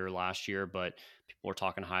injury-plagued year last year, but people were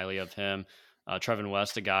talking highly of him. Trevin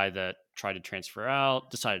West, a guy that tried to transfer out,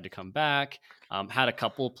 decided to come back, had a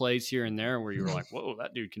couple of plays here and there where you were like, whoa,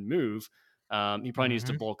 that dude can move. He probably needs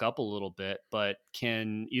to bulk up a little bit, but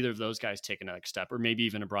can either of those guys take a next step? Or maybe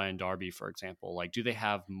even a Brian Darby, for example? Like, do they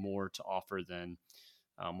have more to offer than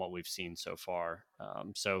what we've seen so far?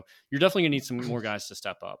 So you're definitely going to need some more guys to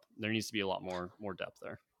step up. There needs to be a lot more depth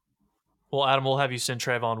there. Well, Adam, we'll have you send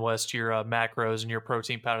Trayvon West your macros and your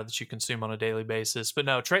protein powder that you consume on a daily basis. But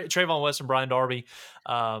no, Trayvon West and Brian Darby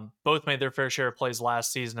both made their fair share of plays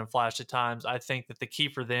last season and flashed at times. I think that the key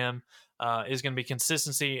for them is going to be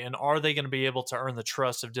consistency, and are they going to be able to earn the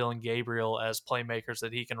trust of Dylan Gabriel as playmakers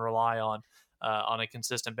that he can rely on a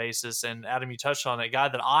consistent basis? And Adam, you touched on it. A guy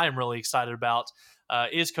that I'm really excited about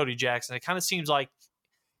is Cody Jackson. It kind of seems like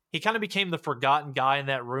he kind of became the forgotten guy in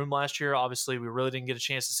that room last year. Obviously, we really didn't get a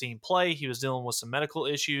chance to see him play. He was dealing with some medical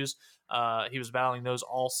issues. He was battling those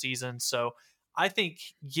all season. So I think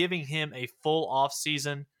giving him a full off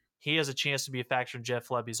season, he has a chance to be a factor in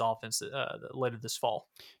Jeff Levy's offense later this fall.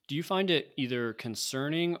 Do you find it either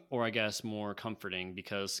concerning or I guess more comforting,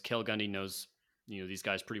 because Cale Gundy knows these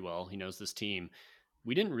guys pretty well. He knows this team.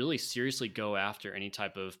 We didn't really seriously go after any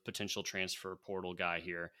type of potential transfer portal guy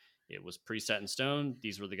here. It was pretty set in stone.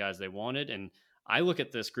 These were the guys they wanted. And I look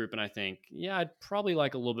at this group and I think, yeah, I'd probably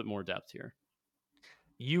like a little bit more depth here.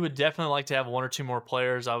 You would definitely like to have one or two more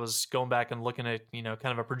players. I was going back and looking at, kind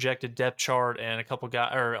of a projected depth chart, and a couple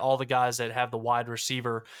guys, or all the guys that have the wide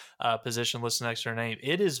receiver position listed next to their name.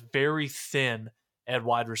 It is very thin at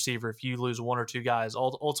wide receiver if you lose one or two guys.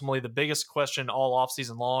 Ultimately, the biggest question all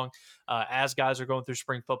offseason long, as guys are going through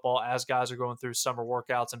spring football, as guys are going through summer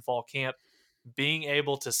workouts and fall camp, being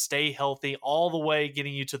able to stay healthy all the way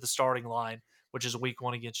getting you to the starting line, which is week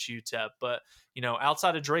 1 against UTEP. But,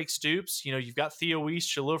 outside of Drake Stoops, you've got Theo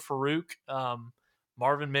East, Jalil Farouk,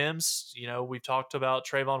 Marvin Mims. We've talked about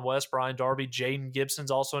Trayvon West, Brian Darby, Jaden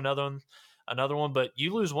Gibson's also another one. But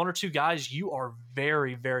you lose one or two guys, you are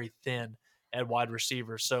very, very thin at wide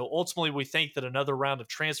receiver. So ultimately, we think that another round of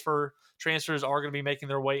transfers are going to be making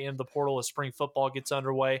their way into the portal as spring football gets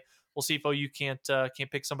underway. We'll see if OU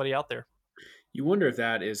can't pick somebody out there. You wonder if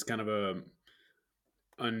that is kind of a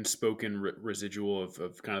unspoken residual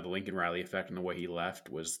of kind of the Lincoln Riley effect, and the way he left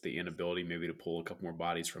was the inability maybe to pull a couple more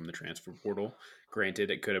bodies from the transfer portal.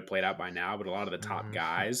 Granted, it could have played out by now, but a lot of the top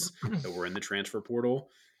guys that were in the transfer portal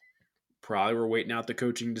probably were waiting out the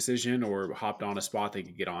coaching decision or hopped on a spot they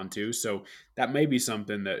could get onto. So that may be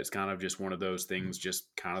something that is kind of just one of those things,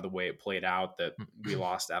 just kind of the way it played out, that we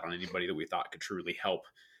lost out on anybody that we thought could truly help,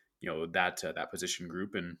 that position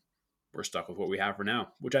group. And we're stuck with what we have for now,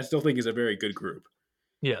 which I still think is a very good group.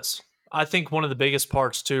 Yes. I think one of the biggest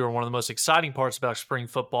parts too, or one of the most exciting parts about spring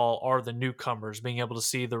football, are the newcomers, being able to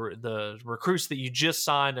see the recruits that you just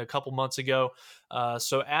signed a couple months ago.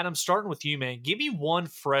 So Adam, starting with you, man, give me one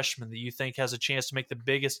freshman that you think has a chance to make the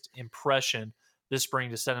biggest impression this spring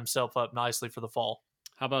to set himself up nicely for the fall.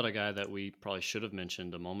 How about a guy that we probably should have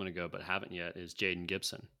mentioned a moment ago but haven't yet, is Jaden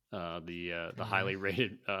Gibson, the highly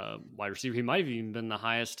rated wide receiver. He might have even been the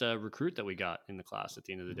highest recruit that we got in the class at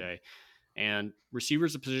the end of the day. And receiver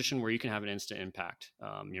is a position where you can have an instant impact.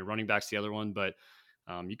 Running back's the other one, but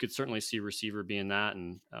you could certainly see receiver being that.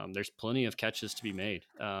 And there's plenty of catches to be made,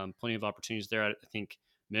 plenty of opportunities there. I think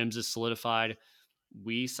Mims is solidified.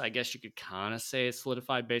 Weiss, I guess you could kind of say it's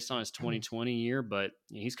solidified based on his 2020 year, but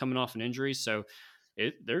he's coming off an injury. So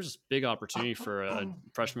there's big opportunity for a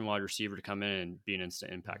freshman wide receiver to come in and be an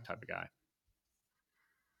instant impact type of guy.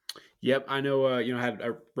 Yep, I know. I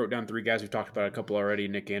wrote down 3 guys. We've talked about a couple already: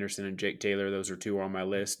 Nick Anderson and Jake Taylor. Those are 2 on my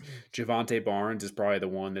list. Javante Barnes is probably the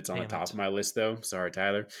one that's on the top of my list, though. Sorry,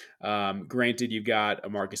 Tyler. Granted, you've got a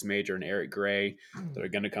Marcus Major and Eric Gray that are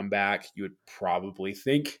going to come back. You would probably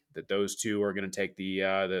think that those 2 are going to take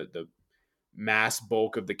the mass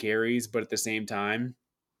bulk of the carries, but at the same time,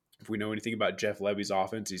 if we know anything about Jeff Levy's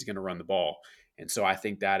offense, he's going to run the ball. And so I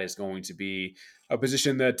think that is going to be a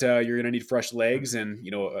position that you're going to need fresh legs. And,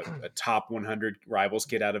 a top 100 Rivals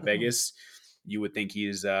kid out of Vegas, you would think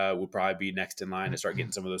he's would probably be next in line to start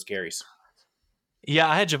getting some of those carries. Yeah,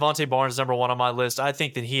 I had Javonte Barnes number one on my list. I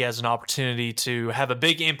think that he has an opportunity to have a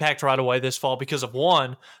big impact right away this fall because of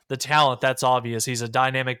one, the talent. That's obvious. He's a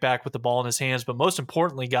dynamic back with the ball in his hands. But most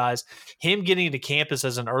importantly, guys, him getting into campus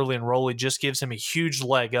as an early enrollee just gives him a huge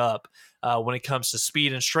leg up when it comes to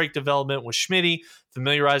speed and strength development with Schmitty,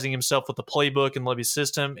 familiarizing himself with the playbook and Levy's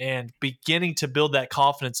system, and beginning to build that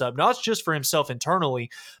confidence up, not just for himself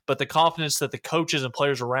internally, but the confidence that the coaches and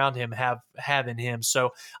players around him have in him.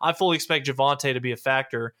 So I fully expect Javonte to be a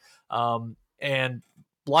factor. And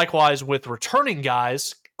likewise with returning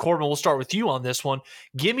guys, Corbin, we'll start with you on this one.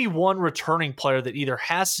 Give me one returning player that either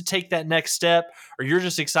has to take that next step or you're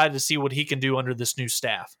just excited to see what he can do under this new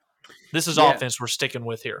staff. This is offense we're sticking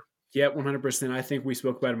with here. Yeah, 100%. I think we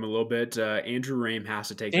spoke about him a little bit. Andrew Rame has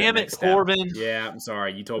to take Damn that it, next Corbin. step. Yeah, I'm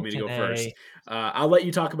sorry. You told me to go first. I'll let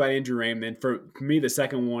you talk about Andrew Rame. Then for me, the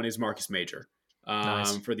second one is Marcus Major.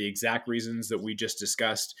 Nice. For the exact reasons that we just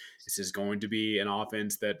discussed, this is going to be an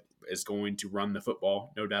offense that is going to run the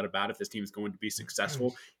football. No doubt about it. If this team is going to be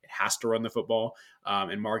successful, it has to run the football.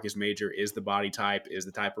 And Marcus Major is the body type, is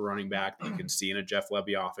the type of running back that you can see in a Jeff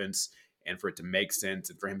Levy offense, and for it to make sense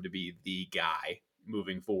and for him to be the guy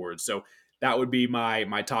moving forward. So that would be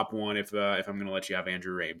my top one if I'm going to let you have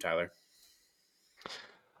Andrew Rame, Tyler.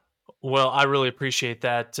 Well, I really appreciate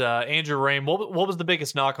that. Andrew Rame, what was the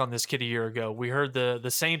biggest knock on this kid a year ago? We heard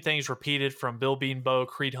the same things repeated from Bill Beanbo,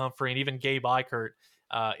 Creed Humphrey, and even Gabe Eichert.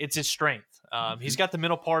 It's his strength. He's got the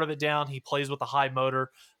mental part of it down. He plays with a high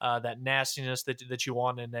motor, that nastiness that you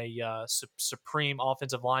want in a supreme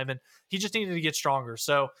offensive lineman. He just needed to get stronger.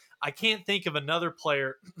 So I can't think of another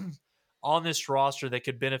player on this roster that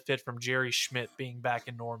could benefit from Jerry Schmidt being back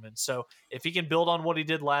in Norman. So if he can build on what he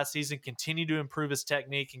did last season, continue to improve his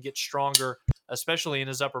technique and get stronger, especially in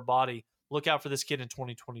his upper body, look out for this kid in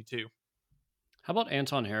 2022. How about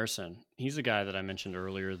Anton Harrison? He's a guy that I mentioned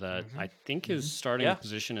earlier that I think his starting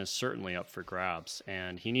position is certainly up for grabs,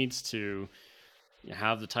 and he needs to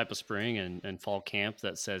have the type of spring and fall camp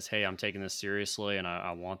that says, hey, I'm taking this seriously and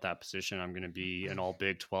I want that position. I'm going to be an all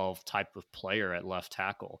Big 12 type of player at left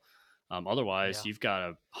tackle. Otherwise, you've got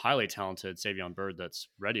a highly talented Savion Byrd that's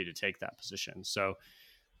ready to take that position. So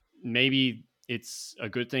maybe it's a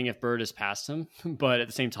good thing if Byrd is past him, but at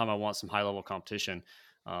the same time, I want some high-level competition.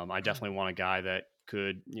 I definitely want a guy that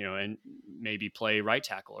could, and maybe play right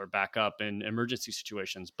tackle or back up in emergency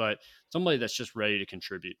situations, but somebody that's just ready to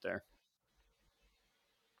contribute there.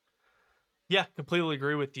 Yeah, completely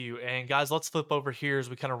agree with you. And guys, let's flip over here as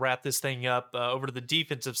we kind of wrap this thing up over to the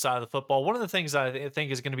defensive side of the football. One of the things I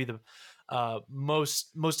think is going to be the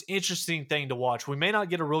most interesting thing to watch. We may not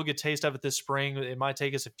get a real good taste of it this spring. It might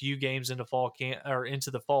take us a few games into fall camp or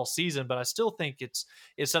into the fall season, but I still think it's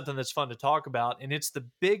something that's fun to talk about. And it's the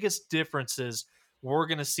biggest differences we're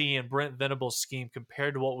going to see in Brent Venable's scheme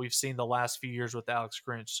compared to what we've seen the last few years with Alex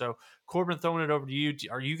Grinch. So, Corbin, throwing it over to you.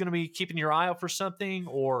 Are you going to be keeping your eye out for something,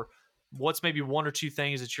 or what's maybe one or two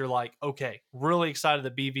things that you're like, okay, really excited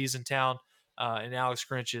that BV's in town and Alex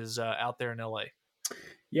Grinch is out there in LA?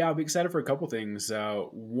 Yeah, I'll be excited for a couple things.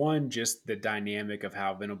 One, just the dynamic of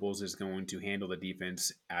how Venables is going to handle the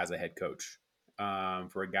defense as a head coach.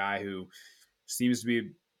 For a guy who seems to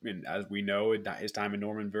be, and as we know, his time in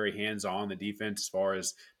Norman, very hands-on the defense as far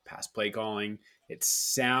as pass play calling. It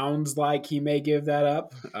sounds like he may give that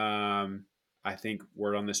up. I think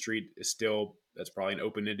word on the street is still, that's probably an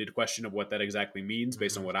open-ended question of what that exactly means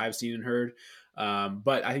based on what I've seen and heard.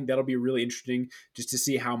 But I think that'll be really interesting just to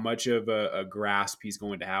see how much of a grasp he's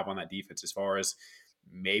going to have on that defense as far as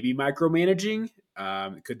maybe micromanaging.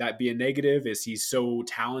 Could that be a negative? Is he so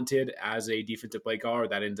talented as a defensive play caller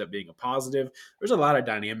that ends up being a positive? There's a lot of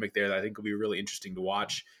dynamic there that I think will be really interesting to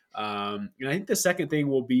watch. And I think the second thing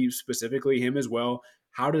will be specifically him as well.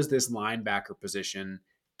 How does this linebacker position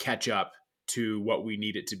catch up to what we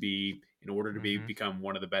need it to be in order to become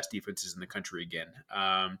one of the best defenses in the country again?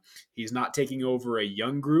 He's not taking over a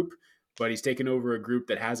young group, but he's taken over a group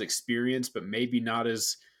that has experience, but maybe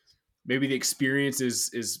the experience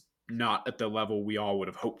is not at the level we all would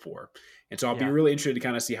have hoped for. And so I'll be really interested to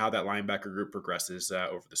kind of see how that linebacker group progresses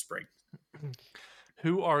over the spring.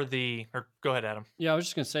 Who are go ahead, Adam. Yeah, I was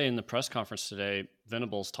just going to say in the press conference today,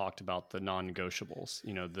 Venables talked about the non-negotiables,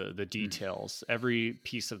 the details, every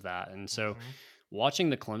piece of that. And so watching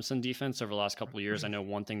the Clemson defense over the last couple of years, I know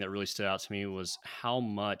one thing that really stood out to me was how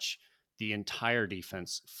much the entire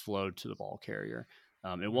defense flowed to the ball carrier.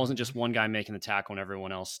 It wasn't just one guy making the tackle and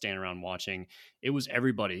everyone else standing around watching. It was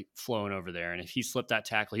everybody flowing over there. And if he slipped that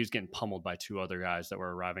tackle, he was getting pummeled by two other guys that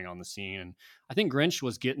were arriving on the scene. And I think Grinch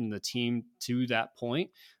was getting the team to that point,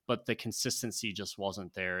 but the consistency just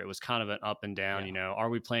wasn't there. It was kind of an up and down, are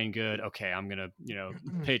we playing good? Okay, I'm going to,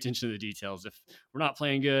 pay attention to the details. If we're not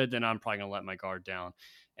playing good, then I'm probably going to let my guard down.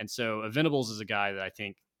 And so Venables is a guy that I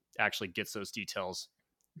think actually gets those details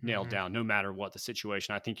nailed down no matter what the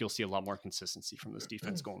situation. I think you'll see a lot more consistency from this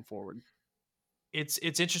defense going forward. It's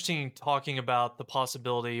interesting talking about the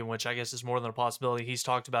possibility, in which I guess is more than a possibility. He's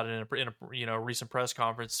talked about it in a recent press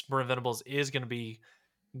conference. Brent Venables is going to be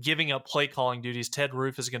giving up play calling duties. Ted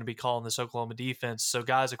Roof is going to be calling this Oklahoma defense. So,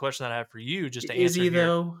 guys, a question that I have for you, just to answer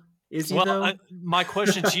here. Is he though? My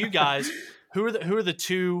question to you guys: who are the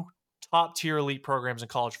two top tier elite programs in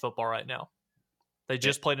college football right now? They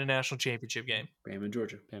just played a national championship game. Bama and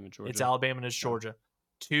Georgia. It's Alabama and it's Georgia.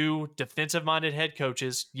 Two defensive-minded head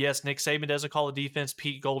coaches. Yes, Nick Saban doesn't call the defense.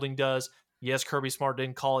 Pete Golding does. Yes, Kirby Smart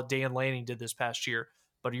didn't call it. Dan Lanning did this past year.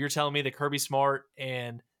 But you're telling me that Kirby Smart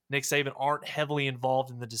and Nick Saban aren't heavily involved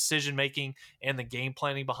in the decision-making and the game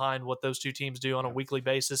planning behind what those two teams do on a weekly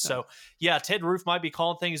basis. So, yeah, Ted Roof might be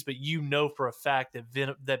calling things, but for a fact that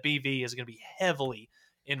BV is going to be heavily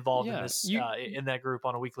involved in this in that group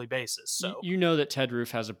on a weekly basis. So that Ted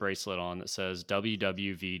Roof has a bracelet on that says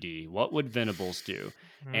WWVD. What would Venables do?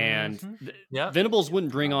 And Venables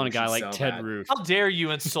wouldn't bring on a guy like Ted Roof. How dare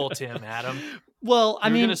you insult him, Adam? Well,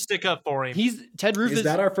 You're going to stick up for him. Ted Roof is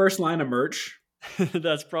that our first line of merch?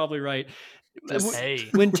 That's probably right.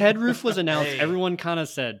 When Ted Roof was announced, everyone kind of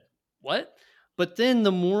said, "What?" But then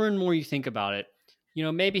the more and more you think about it,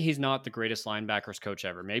 maybe he's not the greatest linebackers coach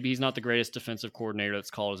ever. Maybe he's not the greatest defensive coordinator that's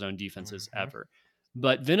called his own defenses ever.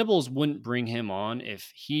 But Venables wouldn't bring him on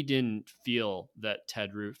if he didn't feel that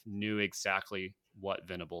Ted Roof knew exactly what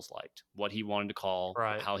Venables liked, what he wanted to call,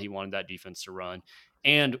 how he wanted that defense to run,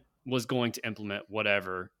 and was going to implement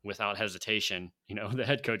whatever without hesitation, the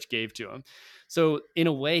head coach gave to him. So in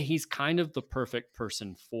a way, he's kind of the perfect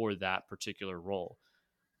person for that particular role.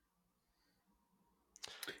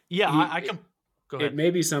 Yeah, I can... It may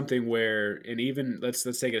be something where, and even let's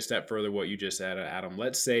take it a step further, what you just said, Adam.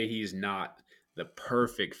 Let's say he's not the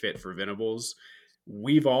perfect fit for Venables.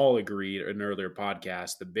 We've all agreed in an earlier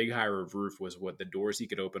podcast, the big hire of Roof was what the doors he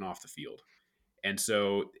could open off the field. And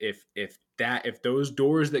so if those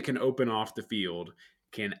doors that can open off the field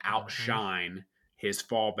can outshine his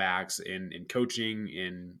fallbacks in coaching,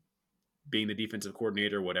 in being the defensive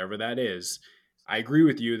coordinator, whatever that is, I agree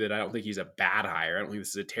with you that I don't think he's a bad hire. I don't think this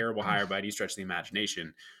is a terrible hire by any stretch of the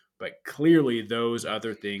imagination. But clearly those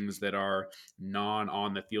other things that are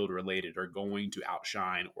non-on the field related are going to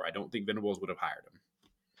outshine, or I don't think Venables would have hired him.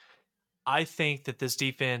 I think that this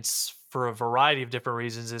defense, for a variety of different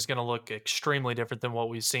reasons, is going to look extremely different than what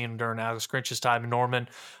we've seen during Alex Grinch's time in Norman.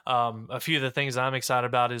 A few of the things I'm excited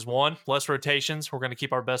about is, one, less rotations. We're going to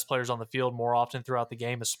keep our best players on the field more often throughout the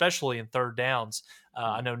game, especially in third downs.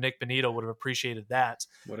 I know Nick Benito would have appreciated that.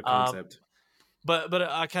 What a concept. But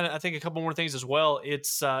I think a couple more things as well.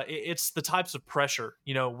 It's the types of pressure.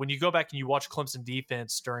 When you go back and you watch Clemson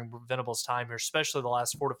defense during Venables' time here, especially the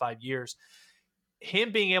last 4 to 5 years,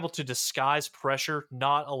 him being able to disguise pressure,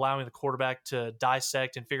 not allowing the quarterback to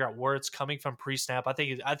dissect and figure out where it's coming from pre-snap, I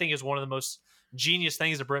think is one of the most genius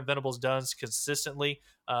things that Brent Venables does consistently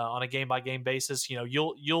on a game-by-game basis.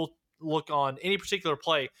 You'll look on any particular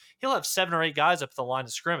play, he'll have 7 or 8 guys up at the line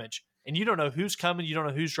of scrimmage, and you don't know who's coming, you don't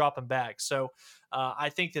know who's dropping back. So I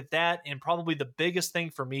think that, and probably the biggest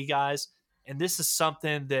thing for me, guys, and this is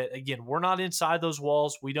something that, again, we're not inside those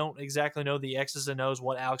walls. We don't exactly know the X's and O's,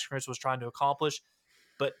 what Alex Grinch was trying to accomplish.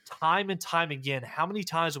 But time and time again, how many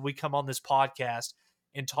times have we come on this podcast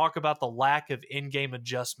and talk about the lack of in-game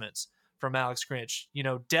adjustments from Alex Grinch?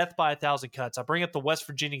 Death by 1,000 cuts. I bring up the West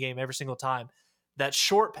Virginia game every single time. That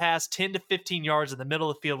short pass, 10 to 15 yards in the middle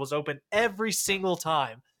of the field, was open every single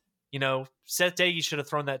time. Seth Doege should have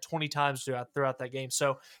thrown that 20 times throughout that game.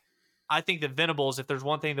 So I think that Venables, if there's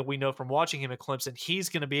one thing that we know from watching him at Clemson, he's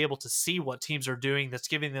going to be able to see what teams are doing that's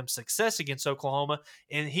giving them success against Oklahoma,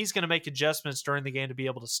 and he's going to make adjustments during the game to be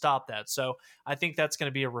able to stop that. So I think that's going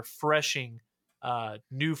to be a refreshing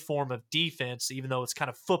new form of defense, even though it's kind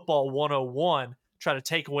of football 101, try to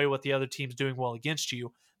take away what the other team's doing well against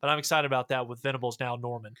you. But I'm excited about that with Venables now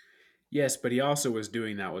Norman. Yes, but he also was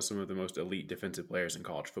doing that with some of the most elite defensive players in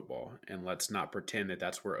college football. And let's not pretend that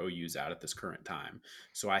that's where OU's at this current time.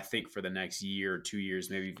 So I think for the next year, 2 years,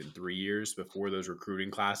 maybe even 3 years before those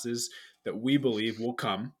recruiting classes that we believe will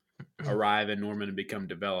arrive in Norman and become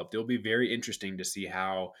developed, it'll be very interesting to see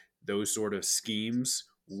how those sort of schemes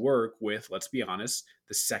work with, let's be honest,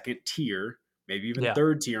 the second tier, maybe even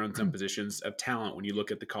third tier on some positions of talent when you look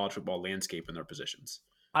at the college football landscape and their positions.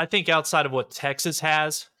 I think outside of what Texas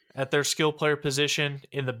has at their skill player position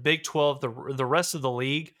in the Big 12, the rest of the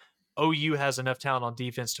league, OU has enough talent on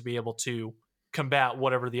defense to be able to combat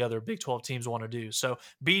whatever the other Big 12 teams want to do. So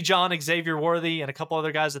Bijan, Xavier Worthy, and a couple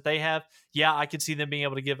other guys that they have, I could see them being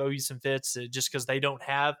able to give OU some fits just because they don't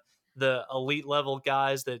have the elite level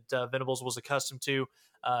guys that Venables was accustomed to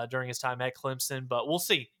during his time at Clemson. But we'll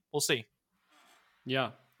see. We'll see.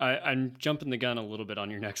 Yeah. I'm jumping the gun a little bit on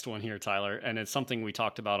your next one here, Tyler. And it's something we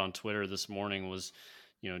talked about on Twitter this morning was,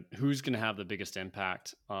 who's going to have the biggest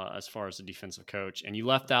impact as far as the defensive coach. And you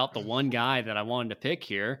left out the one guy that I wanted to pick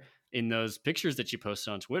here in those pictures that you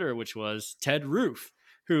posted on Twitter, which was Ted Roof,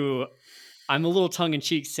 who I'm a little tongue in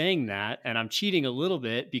cheek saying that. And I'm cheating a little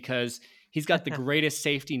bit because he's got the greatest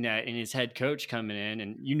safety net in his head coach coming in.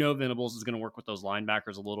 And Venables is going to work with those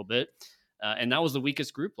linebackers a little bit. And that was the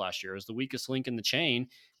weakest group last year. It was the weakest link in the chain.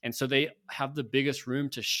 And so they have the biggest room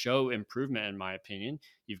to show improvement, in my opinion.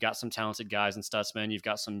 You've got some talented guys in Stutzman. You've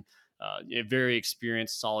got some very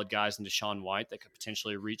experienced, solid guys in Deshaun White that could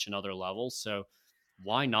potentially reach another level. So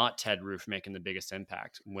why not Ted Roof making the biggest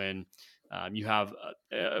impact when you have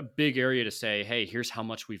a big area to say, hey, here's how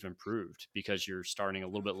much we've improved because you're starting a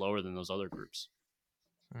little bit lower than those other groups.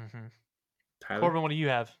 Mm-hmm. Tyler? Corbin, what do you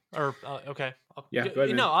have? Or okay, yeah, go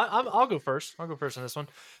ahead, I'll go first. I'll go first on this one.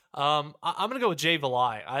 I'm going to go with Jay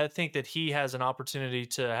Valai. I think that he has an opportunity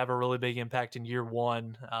to have a really big impact in year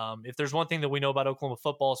one. If there's one thing that we know about Oklahoma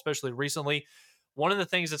football, especially recently, one of the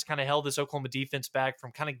things that's kind of held this Oklahoma defense back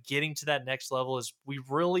from kind of getting to that next level is we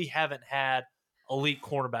really haven't had elite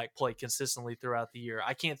cornerback play consistently throughout the year.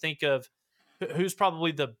 I can't think of who's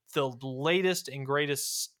probably the latest and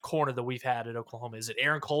greatest corner that we've had at Oklahoma. Is it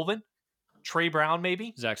Aaron Colvin? Trey Brown,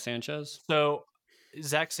 maybe? Zach Sanchez. So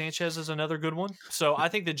Zach Sanchez is another good one. So I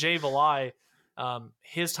think that Jay Valai,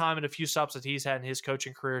 his time and a few stops that he's had in his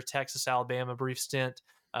coaching career, Texas, Alabama, brief stint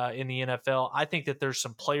in the NFL. I think that there's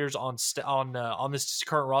some players on this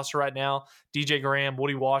current roster right now. DJ Graham,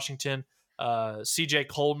 Woody Washington, CJ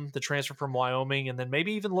Colton, the transfer from Wyoming, and then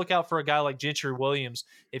maybe even look out for a guy like Gentry Williams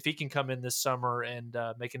if he can come in this summer and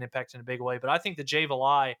make an impact in a big way. But I think that Jay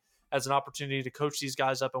Valai as an opportunity to coach these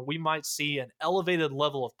guys up, and we might see an elevated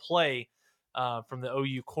level of play from the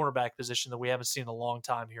OU cornerback position that we haven't seen in a long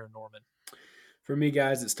time here in Norman. For me,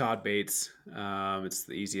 guys, it's Todd Bates. It's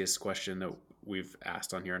the easiest question that we've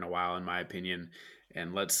asked on here in a while, in my opinion.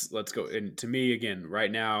 And let's go. And to me, again, right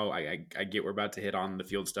now, I get we're about to hit on the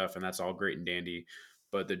field stuff, and that's all great and dandy.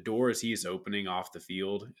 But the doors he's opening off the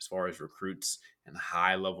field, as far as recruits and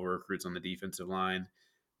high-level recruits on the defensive line,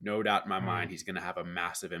 no doubt in my mind, he's going to have a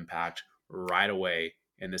massive impact right away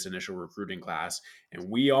in this initial recruiting class. And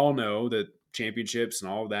we all know that championships and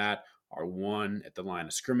all of that are won at the line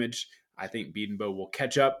of scrimmage. I think Bedenbaugh will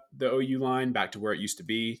catch up the OU line back to where it used to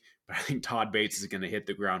be. But I think Todd Bates is going to hit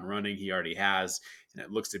the ground running. He already has. And it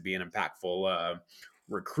looks to be an impactful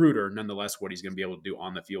recruiter, nonetheless, what he's going to be able to do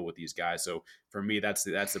on the field with these guys. So for me, that's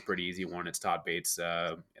a pretty easy one. It's Todd Bates,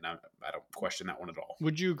 and I don't question that one at all.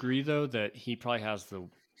 Would you agree, though, that he probably has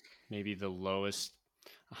maybe the lowest,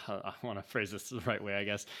 I want to phrase this the right way, I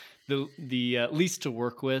guess, the least to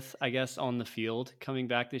work with, I guess, on the field coming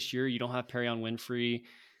back this year? You don't have Perion Winfrey.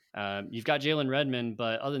 You've got Jalen Redmond,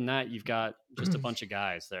 but other than that, you've got just a bunch of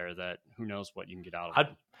guys there that who knows what you can get out of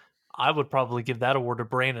them. I would probably give that award to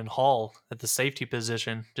Brandon Hall at the safety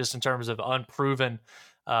position, just in terms of unproven,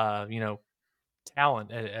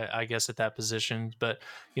 talent, I guess, at that position. But,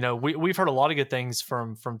 we've heard a lot of good things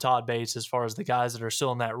from Todd Bates as far as the guys that are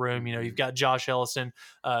still in that room. You've got Josh Ellison,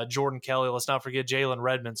 Jordan Kelly. Let's not forget Jalen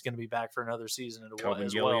Redmond's going to be back for another season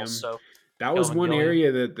as well. So that was one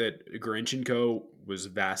area that Grinch & was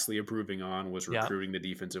vastly improving on, was recruiting the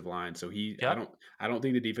defensive line. So I don't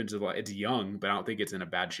think the defensive line, it's young, but I don't think it's in a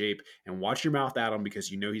bad shape. And watch your mouth, Adam, because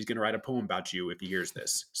he's going to write a poem about you if he hears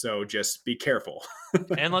this. So just be careful.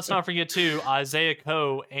 And let's not forget too, Isaiah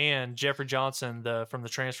Coe and Jeffrey Johnson from the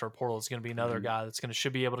transfer portal is going to be another guy that's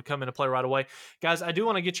should be able to come into play right away. Guys, I do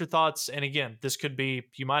want to get your thoughts. And again, this could be,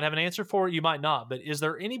 you might have an answer for it, you might not. But is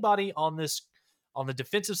there anybody on the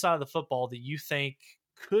defensive side of the football that you think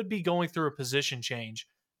could be going through a position change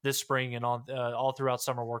this spring and on all throughout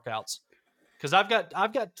summer workouts? Because I've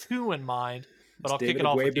got two in mind, but I'll kick it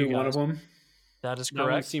off with you guys. One of them? That is correct.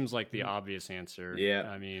 That one seems like the obvious answer. Yeah.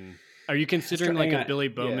 I mean, are you considering like a Billy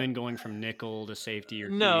Bowman going from nickel to safety? Or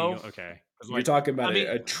no. Okay. You're talking about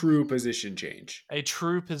a true position change. A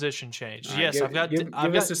true position change. Right, yes,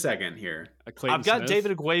 give us a second here. I've got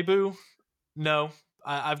David Agwebu. No.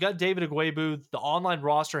 I've got David Agwebu. The online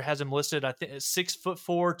roster has him listed, I think,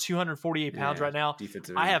 6'4", 248 pounds right now.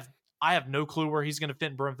 Defensive. I have no clue where he's going to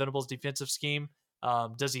fit in Brent Venables' defensive scheme.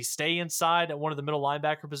 Does he stay inside at one of the middle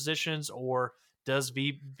linebacker positions, or does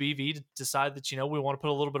BV decide that, we want to put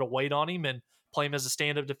a little bit of weight on him and play him as a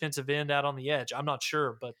stand-up defensive end out on the edge? I'm not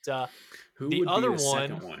sure, but who the would other be the one,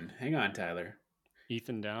 second one? Hang on, Tyler.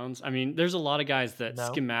 Ethan Downs. I mean, there's a lot of guys that No.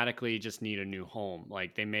 schematically just need a new home.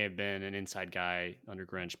 Like they may have been an inside guy under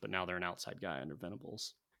Grinch, but now they're an outside guy under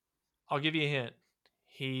Venables. I'll give you a hint.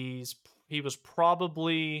 He was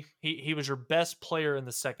your best player in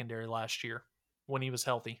the secondary last year when he was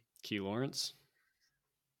healthy. Key Lawrence,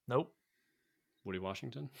 Nope. Woody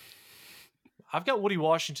Washington. I've got Woody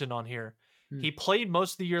Washington on here. He played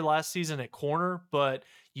most of the year last season at corner, but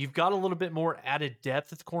you've got a little bit more added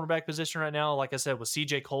depth at the cornerback position right now. Like I said, with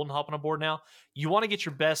CJ Colton hopping on board now, you want to get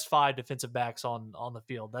your best 5 defensive backs on the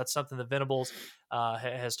field. That's something that Venables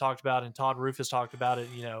has talked about, and Todd Roof has talked about it,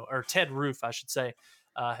 or Ted Roof, I should say,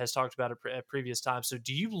 has talked about it at previous times. So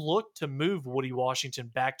do you look to move Woody Washington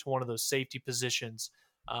back to one of those safety positions?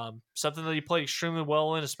 Something that he played extremely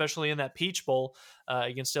well in, especially in that Peach Bowl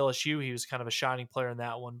against LSU. He was kind of a shining player in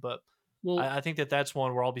that one, but I think that's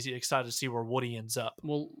one where I'll be excited to see where Woody ends up.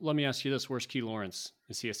 Well, let me ask you this. Where's Key Lawrence?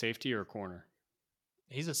 Is he a safety or a corner?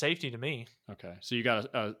 He's a safety to me. Okay. So you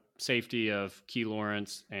got a safety of Key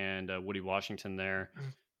Lawrence and Woody Washington there.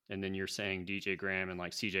 And then you're saying DJ Graham and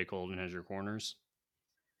like CJ Colton as your corners?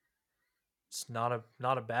 It's not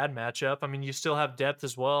a bad matchup. I mean, you still have depth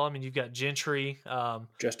as well. I mean, you've got Gentry.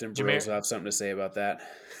 Justin Burrows will have something to say about that.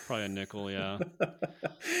 Probably a nickel, yeah.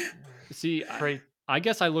 See, I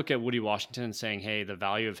guess I look at Woody Washington and saying, hey, the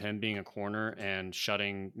value of him being a corner and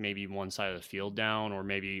shutting maybe one side of the field down, or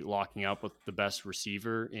maybe locking up with the best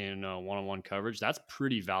receiver in one-on-one coverage, that's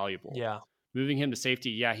pretty valuable. Yeah. Moving him to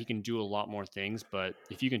safety, yeah, he can do a lot more things, but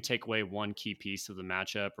if you can take away one key piece of the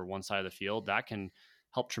matchup or one side of the field, that can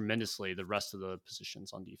help tremendously the rest of the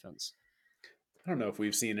positions on defense. I don't know if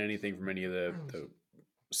we've seen anything from any of the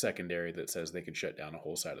secondary that says they can shut down a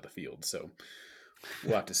whole side of the field, so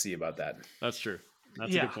we'll have to see about that. That's true.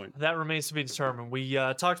 That's a good point. That remains to be determined. We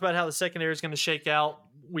talked about how the secondary is going to shake out.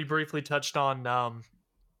 We briefly touched on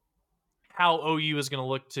how OU is going to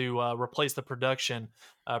look to replace the production,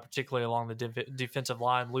 particularly along the defensive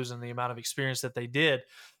line, losing the amount of experience that they did.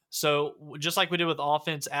 So just like we did with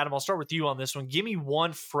offense, Adam, I'll start with you on this one. Give me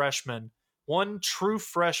one true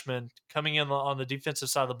freshman coming in on the defensive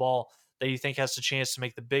side of the ball that you think has the chance to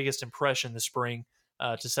make the biggest impression this spring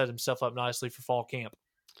to set himself up nicely for fall camp.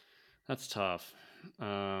 That's tough.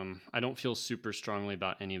 I don't feel super strongly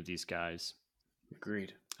about any of these guys.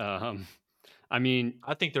 Agreed. I mean,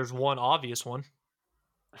 I think there's one obvious one.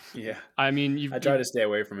 Yeah. I mean, I try to stay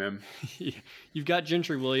away from him. You've got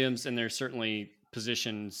Gentry Williams, and there's certainly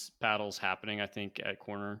positions battles happening, I think, at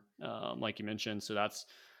corner, like you mentioned. So that's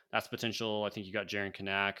potential. I think you got Jaron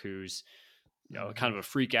Kanak, who's kind of a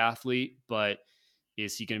freak athlete, but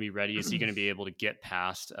is he going to be ready? Is he going to be able to get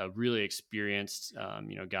past a really experienced,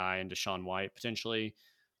 guy in Deshaun White potentially,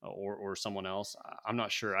 or someone else? I'm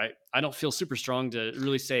not sure. I don't feel super strong to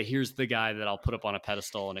really say, here's the guy that I'll put up on a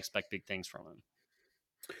pedestal and expect big things from him.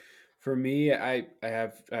 For me, I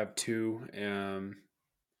have two.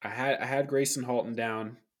 I had Grayson Halton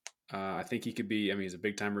down. I think he could be. I mean, he's a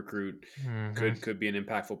big time recruit. Mm-hmm. Could be an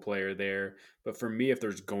impactful player there. But for me, if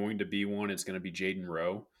there's going to be one, it's going to be Jaden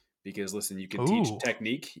Rowe. Because listen, you can teach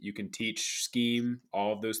technique, you can teach scheme.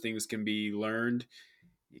 All of those things can be learned.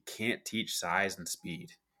 You can't teach size and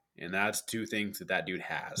speed, and that's two things that dude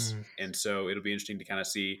has. And so it'll be interesting to kind of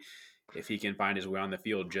see if he can find his way on the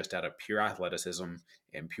field just out of pure athleticism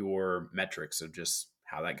and pure metrics of just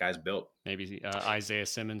how that guy's built. Maybe Isaiah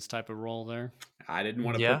Simmons type of role there. I didn't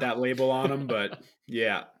want to put that label on him, but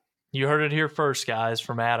yeah. You heard it here first, guys,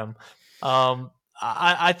 from Adam.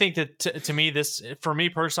 I think that to me, for me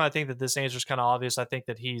personally, I think that this answer is kind of obvious. I think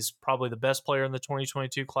that he's probably the best player in the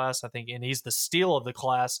 2022 class. I think, and he's the steal of the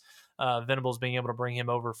class. Venables being able to bring him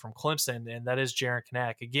over from Clemson, and that is Jaron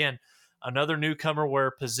Kanak. Again, another newcomer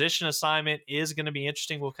where position assignment is going to be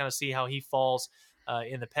interesting. We'll kind of see how he falls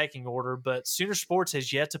in the pecking order. But Sooner Sports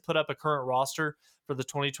has yet to put up a current roster for the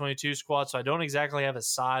 2022 squad, so I don't exactly have his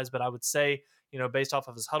size, but I would say, based off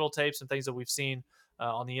of his huddle tapes and things that we've seen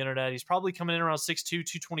on the internet, he's probably coming in around 6'2",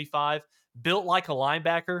 225, built like a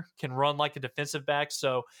linebacker, can run like a defensive back.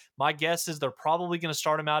 So my guess is they're probably going to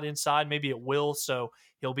start him out inside, maybe at will. So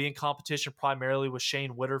he'll be in competition primarily with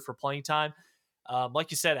Shane Witter for playing time. Like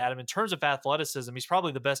you said, Adam, in terms of athleticism, he's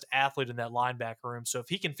probably the best athlete in that linebacker room. So if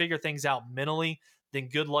he can figure things out mentally, then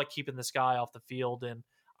good luck keeping this guy off the field. And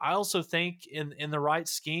I also think in the right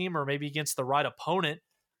scheme, or maybe against the right opponent,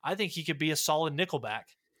 I think he could be a solid nickelback.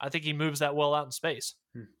 I think he moves that well out in space.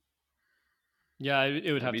 Yeah,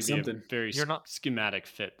 it would have to be something. a very schematic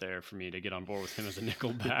fit there for me to get on board with him as a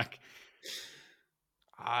nickel back.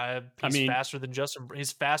 He's faster than Justin.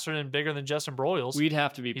 He's faster and bigger than Justin Broyles. We'd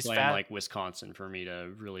have to be playing like Wisconsin for me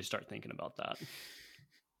to really start thinking about that.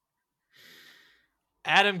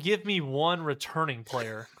 Adam, give me one returning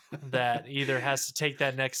player that either has to take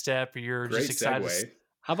that next step, or you're Great just excited.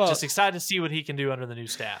 Segue. Just excited to see what he can do under the new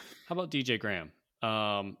staff. How about DJ Graham?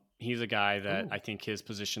 He's a guy that I think his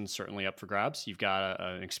position's certainly up for grabs. You've got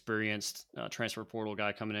an experienced transfer portal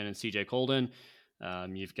guy coming in CJ Colden.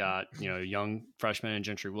 You've got, young freshman and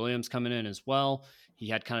Gentry Williams coming in as well. He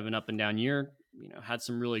had kind of an up and down year, had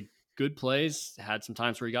some really good plays, had some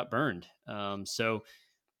times where he got burned. So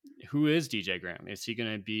who is DJ Graham? Is he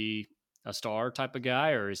going to be a star type of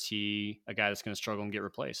guy, or is he a guy that's going to struggle and get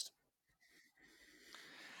replaced?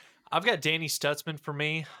 I've got Danny Stutzman for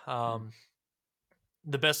me.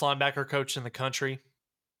 The best linebacker coach in the country.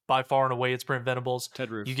 By far and away, it's Brent Venables. Ted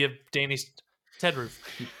Roof. You give Ted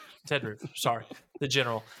Roof, sorry, the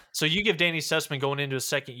general. So you give Danny Stutzman going into his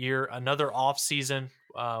second year, another off season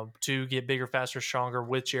to get bigger, faster, stronger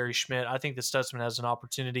with Jerry Schmidt. I think that Stutzman has an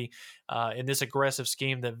opportunity in this aggressive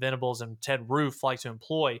scheme that Venables and Ted Roof like to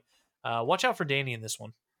employ. Watch out for Danny in this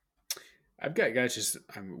one. I've got guys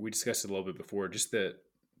we discussed it a little bit before, just that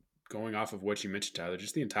going off of what you mentioned, Tyler,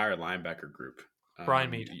 just the entire linebacker group.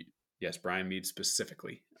 Brian Meade. Yes, Brian Meade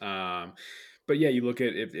specifically. But yeah, you look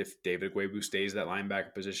at if David Agwebu stays that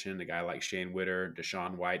linebacker position, a guy like Shane Witter,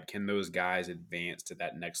 Deshaun White, can those guys advance to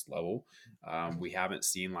that next level? We haven't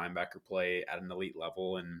seen linebacker play at an elite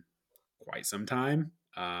level in quite some time.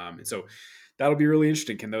 And so that'll be really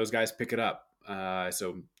interesting. Can those guys pick it up?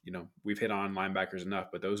 So, we've hit on linebackers enough,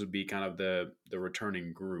 but those would be kind of the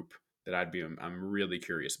returning group that I'm really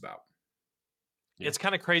curious about. It's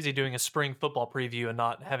kind of crazy doing a spring football preview and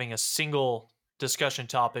not having a single discussion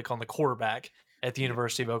topic on the quarterback at the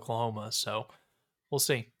University of Oklahoma. So we'll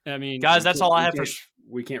see. I mean, guys, that's all I have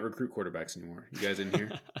we can't recruit quarterbacks anymore. You guys in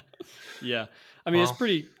here? Yeah. I mean, it's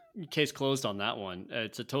pretty case closed on that one.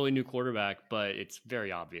 It's a totally new quarterback, but it's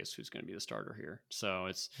very obvious who's going to be the starter here. So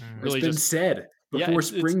it's really been said before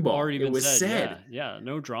spring ball. Already it was said. Yeah,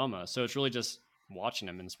 no drama. So it's really just watching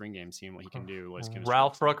him in the spring game, seeing what he can do.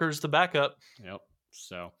 Ralph Rucker's the backup. Yep.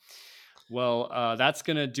 So, that's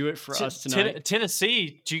going to do it for us tonight.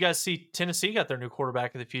 Tennessee, do you guys see Tennessee got their new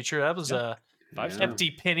quarterback of the future? That was a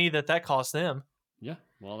hefty penny that cost them. Yeah.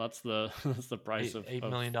 Well, that's the price of $8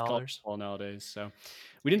 million football nowadays. So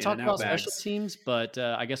we didn't talk about special teams, but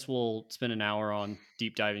I guess we'll spend an hour on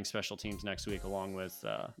deep diving special teams next week, along with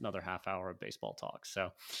another half hour of baseball talk.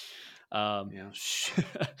 So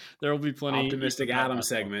there will be plenty. Optimistic Adam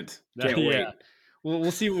segment. Can't wait. Yeah.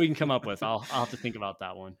 We'll see what we can come up with. I'll have to think about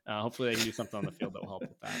that one. Hopefully they can do something on the field that will help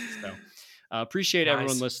with that. So appreciate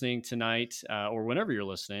everyone listening tonight or whenever you're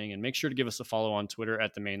listening, and make sure to give us a follow on Twitter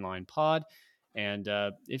at the Mainline Pod. And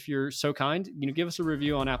if you're so kind, give us a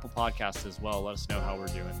review on Apple Podcasts as well. Let us know how we're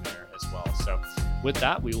doing there as well. So with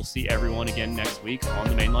that, we will see everyone again next week on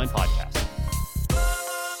the Mainline Podcast.